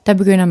 der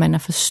begynder man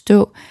at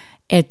forstå,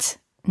 at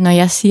når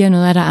jeg siger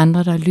noget, er der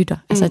andre, der lytter.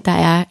 Altså der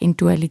er en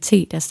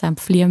dualitet, altså der er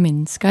flere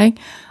mennesker, ikke?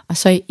 Og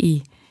så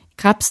i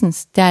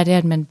krebsens, der er det,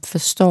 at man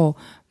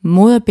forstår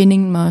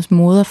moderbindingen, men også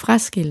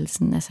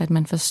moderfraskillelsen, altså at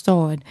man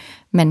forstår, at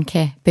man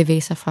kan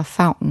bevæge sig fra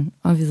favnen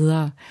og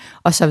videre,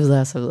 og så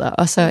videre, og så videre.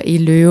 Og så i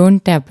løven,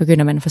 der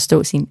begynder man at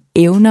forstå sine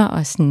evner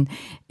og sådan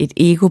et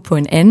ego på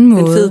en anden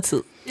måde. En fed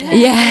tid.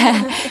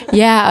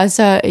 Ja, og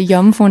så i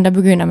jomfruen, der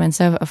begynder man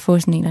så at få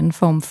sådan en eller anden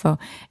form for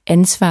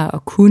ansvar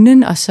og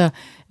kunden, og så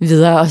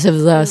videre, og så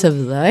videre, og så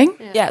videre, ikke?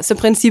 Ja, så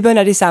principperne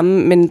er de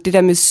samme, men det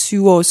der med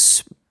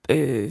 7-års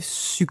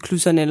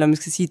cykluserne, eller man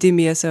skal sige, det er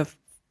mere så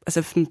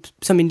altså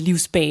som en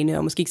livsbane,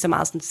 og måske ikke så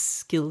meget sådan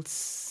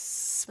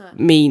skills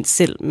med en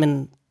selv,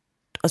 men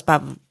også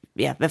bare,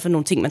 ja, hvad for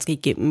nogle ting, man skal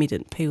igennem i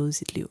den periode i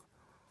sit liv.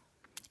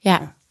 Ja,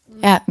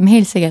 men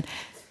helt sikkert.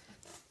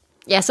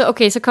 Ja, så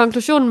okay, så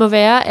konklusionen må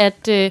være,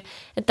 at der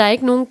er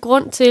ikke nogen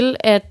grund til,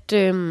 at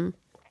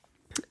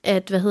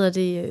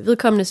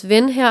vedkommendes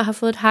ven her har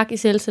fået et hak i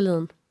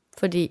selvtilliden,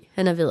 fordi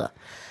han er vædder.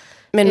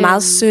 Men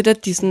meget sødt,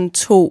 at de sådan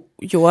 2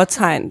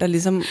 jordtegn, der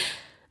ligesom,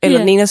 eller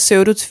den ene er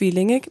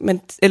pseudotvilling, ikke?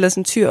 Men, eller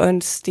sådan tyr og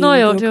en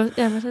stenbuk.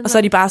 Og så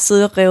har de bare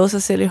siddet og revet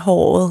sig selv i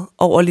håret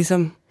over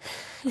ligesom,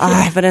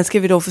 hvordan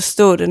skal vi dog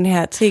forstå den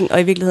her ting?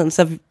 Og i virkeligheden,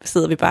 så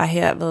sidder vi bare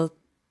her med,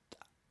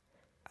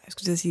 jeg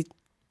skulle til at sige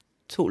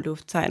 2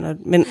 lufttegner,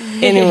 men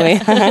anyway.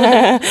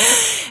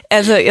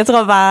 Altså, jeg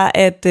tror bare,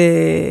 at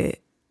det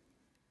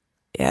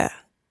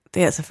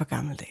er altså for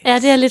gammeldags. Ja,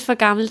 det er lidt for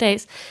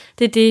gammeldags.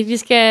 Det er det. Vi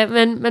skal,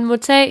 man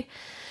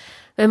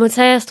må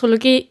tage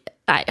astrologi.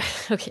 Nej,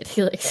 okay, det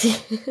gider jeg ikke sige.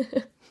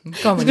 Nu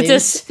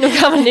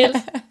kommer Niels.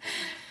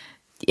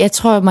 Jeg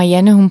tror,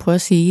 Marianne, hun prøver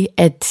at sige,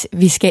 at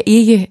vi skal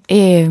ikke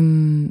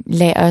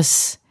lade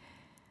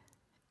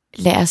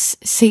os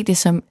se det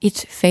som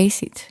et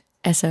facit.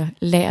 Altså,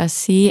 lad os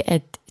sige,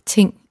 at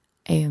ting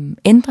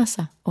ændrer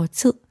sig over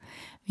tid.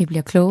 Vi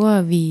bliver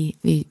klogere,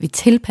 vi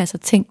tilpasser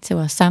ting til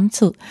vores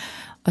samtid,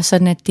 og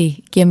sådan at det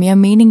giver mere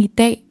mening i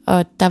dag,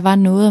 og der var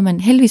noget,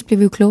 og heldigvis blev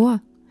vi jo klogere.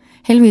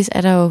 Heldigvis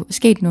er der jo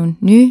sket nogle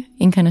nye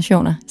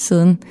inkarnationer,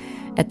 siden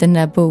at den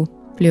der bog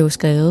blev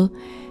skrevet.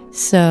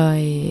 Så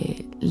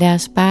lad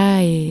os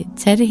bare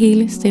tage det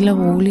hele stille og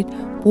roligt.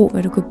 Brug,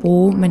 hvad du kan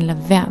bruge, men lad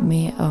være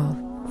med at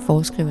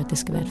foreskrive, at det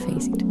skal være et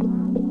facit.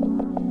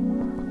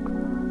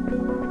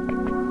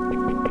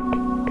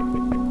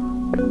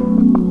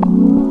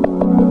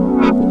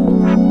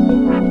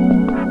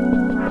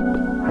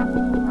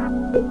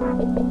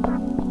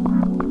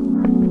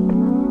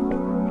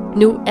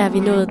 Nu er vi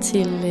nået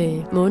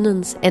til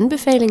månedens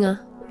anbefalinger.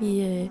 Vi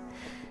er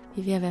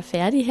ved at være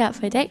færdige her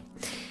for i dag.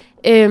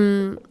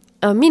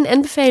 Og min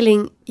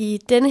anbefaling i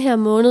denne her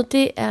måned,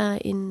 det er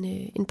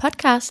en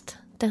podcast,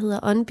 der hedder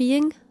On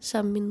Being,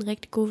 som min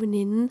rigtig gode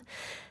veninde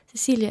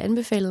Cecilie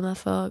anbefalede mig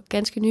for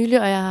ganske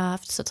nylig, og jeg har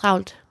haft så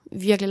travlt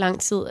virkelig lang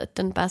tid, at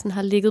den bare sådan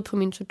har ligget på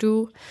min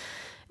to-do,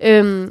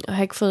 og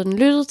har ikke fået den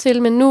lyttet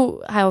til, men nu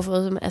har jeg jo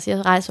fået, altså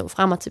jeg rejser jo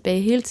frem og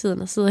tilbage hele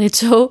tiden, og sidder i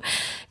tog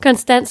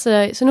konstant,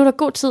 så nu er der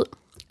god tid,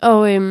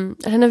 Og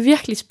den er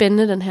virkelig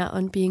spændende, den her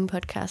On Being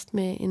podcast,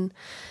 med en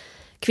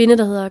kvinde,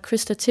 der hedder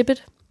Krista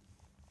Tippett,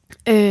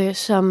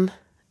 som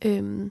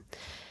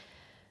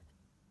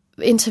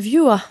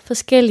interviewer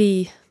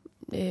forskellige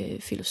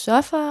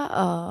filosofer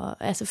og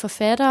altså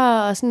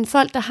forfattere og sådan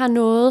folk, der har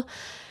noget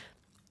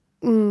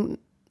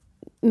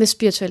med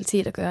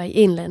spiritualitet at gøre i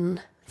en eller anden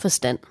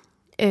forstand.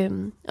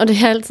 Og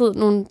det er altid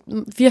nogle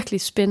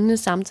virkelig spændende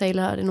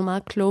samtaler, og det er nogle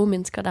meget kloge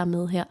mennesker, der er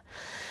med her.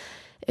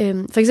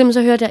 For eksempel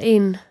så hørte jeg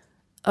en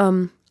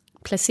om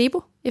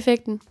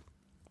placebo-effekten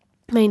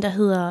med en, der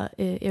hedder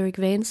Erik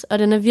Vance, og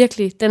den er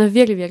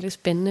virkelig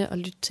spændende at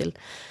lytte til.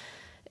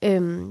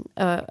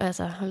 Og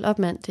altså, hold op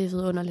mand, det er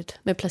vidunderligt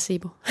med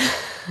placebo.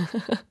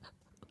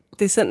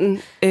 Det er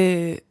sådan,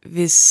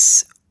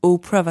 hvis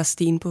Oprah var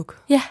Stenbuk.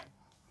 Ja,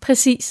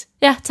 præcis.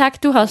 Ja,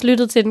 tak. Du har også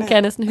lyttet til den, kan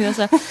jeg næsten høre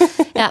så.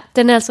 Ja,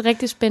 den er altså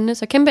rigtig spændende,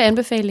 så kæmpe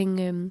anbefaling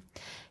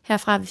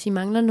herfra, hvis I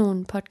mangler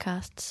nogle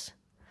podcasts.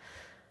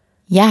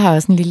 Jeg har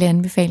også en lille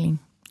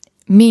anbefaling.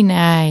 Min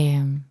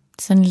er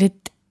sådan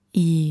lidt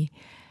i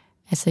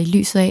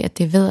lyset af, at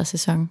det er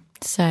væddersæson.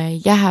 Så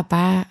jeg har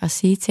bare at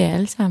sige til jer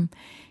alle sammen,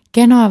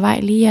 genovervej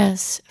lige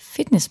jeres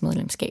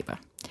fitnessmedlemskaber.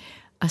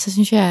 Og så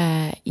synes jeg,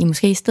 at I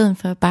måske i stedet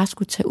for bare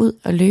skulle tage ud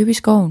og løbe i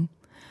skoven.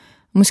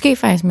 Måske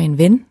faktisk med en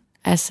ven.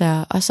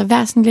 Altså, og så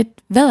være sådan lidt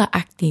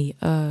vædderagtige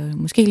og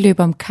måske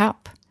løbe om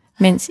kamp,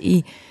 mens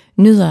I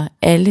nyder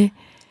alle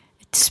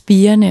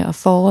spirene og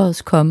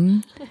forårets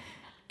komme.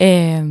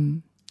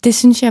 Det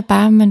synes jeg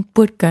bare, man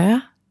burde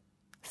gøre.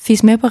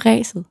 Fis med på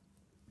ræset.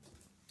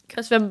 Det kan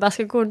også være, at man bare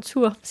skal gå en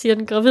tur, siger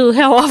den gravide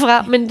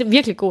heroverfra. Men det er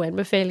virkelig god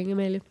anbefaling,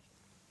 Amalie.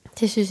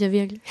 Det synes jeg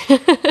virkelig.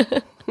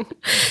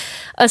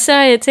 Og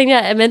så tænker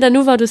jeg, Amanda,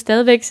 nu hvor du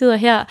stadigvæk sidder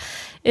her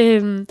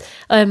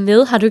og er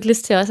med, har du ikke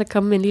lyst til også at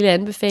komme med en lille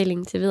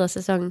anbefaling til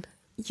væddersæsonen?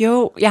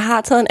 Jo, jeg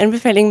har taget en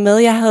anbefaling med.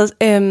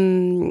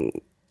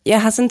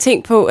 Jeg har sådan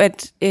tænkt på,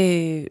 at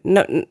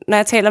når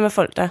jeg taler med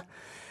folk, der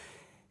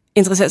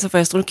interesserer sig for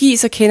astrologi,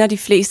 så kender de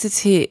fleste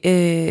til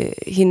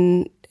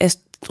hende,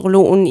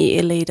 astrologen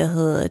i LA, der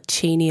hedder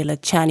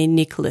Chani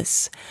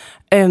Nicholas.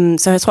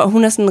 Så jeg tror,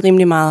 hun er sådan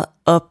rimelig meget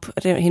op,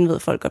 og hende ved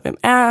folk godt, hvem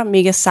er.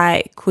 Mega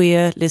sej,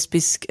 queer,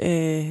 lesbisk,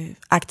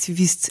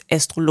 aktivist,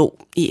 astrolog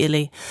i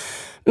LA.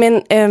 Men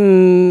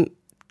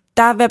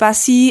der vil jeg bare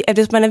sige, at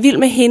hvis man er vild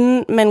med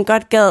hende, man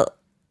godt gad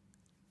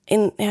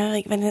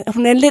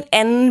hun er en lidt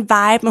anden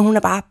vibe, men hun er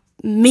bare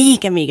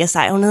mega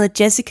sej. Hun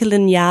hedder Jessica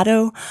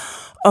Lanyardo,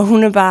 og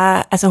hun er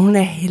bare, altså hun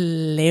er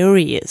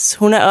hilarious.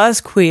 Hun er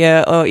også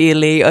queer og i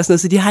LA og sådan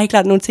noget, så de har ikke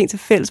klart nogen ting til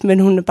fælles, men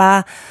hun er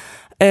bare,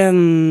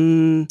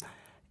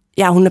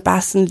 hun er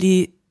bare sådan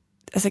lige,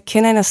 altså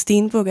kender hende af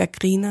Stenbuk af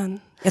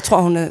grineren. Jeg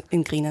tror, hun er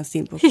en griner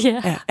Stenbuk.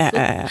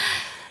 Ja.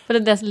 På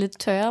den der sådan lidt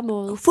tørre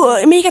måde.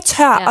 Mega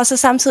tør, ja. Og så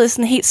samtidig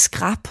sådan helt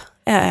skrap.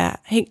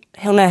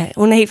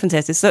 Hun er helt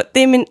fantastisk. Så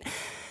det er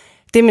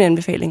min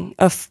anbefaling.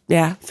 Og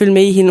følg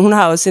med i hende. Hun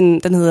har også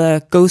den hedder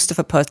Ghost of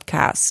a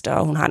Podcast,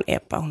 og hun har en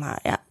app, og hun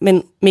har,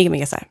 men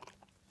mega sej.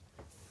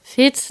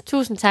 Fedt,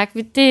 tusind tak.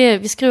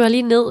 Vi skriver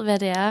lige ned, hvad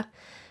det er,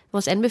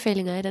 vores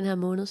anbefalinger er i den her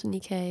måned, så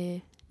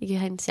I kan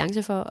have en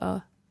chance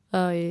for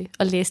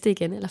at læse det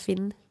igen, eller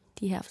finde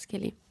de her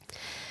forskellige.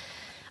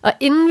 Og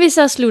inden vi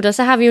så slutter,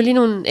 så har vi jo lige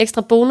nogle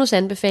ekstra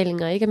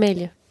bonusanbefalinger, ikke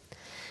Amalie?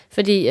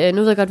 Fordi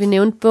nu ved jeg godt, vi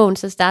nævnte bogen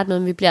til at starte med,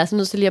 men vi bliver altså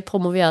nødt til lige at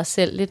promovere os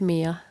selv lidt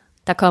mere.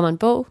 Der kommer en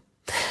bog,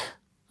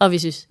 og vi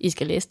synes, I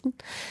skal læse den.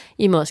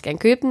 I må også gerne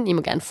købe den, I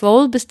må gerne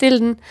forudbestille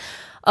den.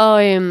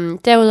 Og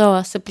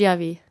derudover så bliver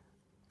vi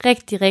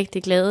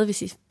rigtig glade,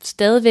 hvis I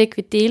stadigvæk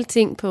vil dele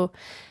ting på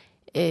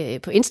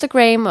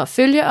Instagram og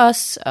følge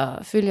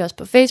os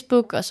på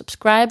Facebook og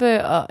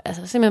subscribe og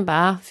altså simpelthen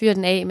bare fyre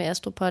den af med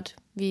Astropod.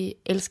 Vi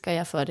elsker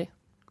jer for det.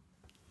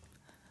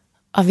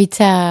 Og vi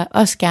tager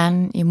også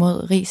gerne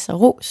imod ris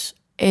og ros.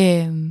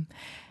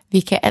 Vi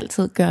kan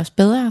altid gøre os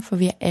bedre, for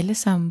vi er alle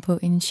sammen på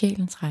en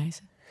sjælens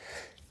rejse.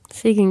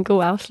 Sikke en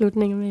god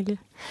afslutning, Amalie.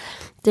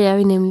 Det er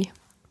vi nemlig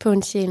på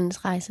en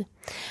sjælens rejse.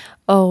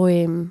 Og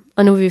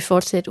nu vil vi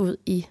fortsætte ud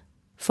i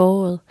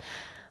foråret.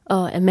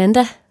 Og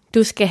Amanda,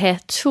 du skal have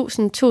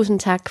tusind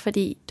tak,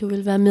 fordi du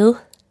vil være med.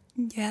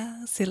 Ja,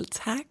 selv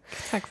tak.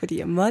 Tak fordi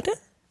jeg måtte.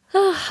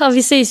 Og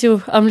vi ses jo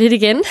om lidt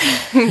igen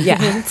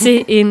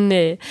til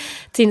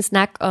en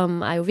snak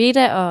om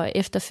Ayurveda og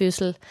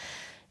efterfødsel.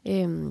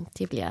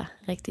 Det bliver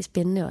rigtig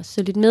spændende også.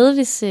 Så lyt med,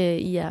 hvis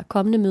I er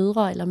kommende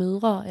mødre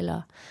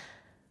eller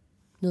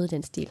noget i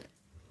den stil.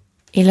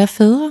 Eller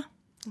fædre,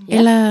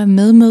 eller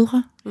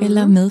medmødre,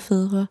 eller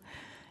medfædre,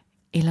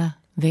 eller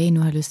hvad I nu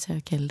har lyst til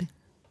at kalde det.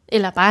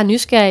 Eller bare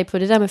nysgerrig på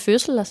det der med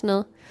fødsel og sådan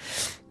noget.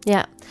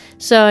 Ja,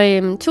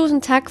 så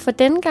tusind tak for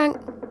denne gang.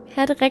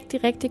 Ha' det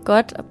rigtig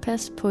godt, og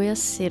pas på jer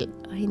selv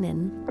og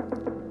hinanden.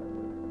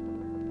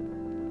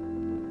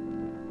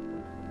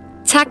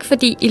 Tak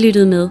fordi I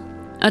lyttede med.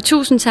 Og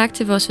tusind tak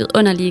til vores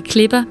vidunderlige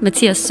klipper,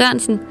 Mathias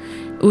Sørensen.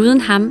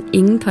 Uden ham,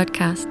 ingen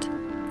podcast.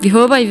 Vi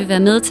håber, I vil være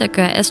med til at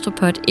gøre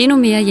Astropod endnu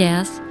mere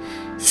jeres.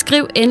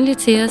 Skriv endelig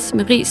til os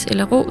med ris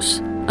eller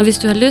ros. Og hvis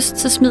du har lyst,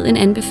 så smid en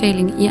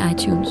anbefaling i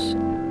iTunes.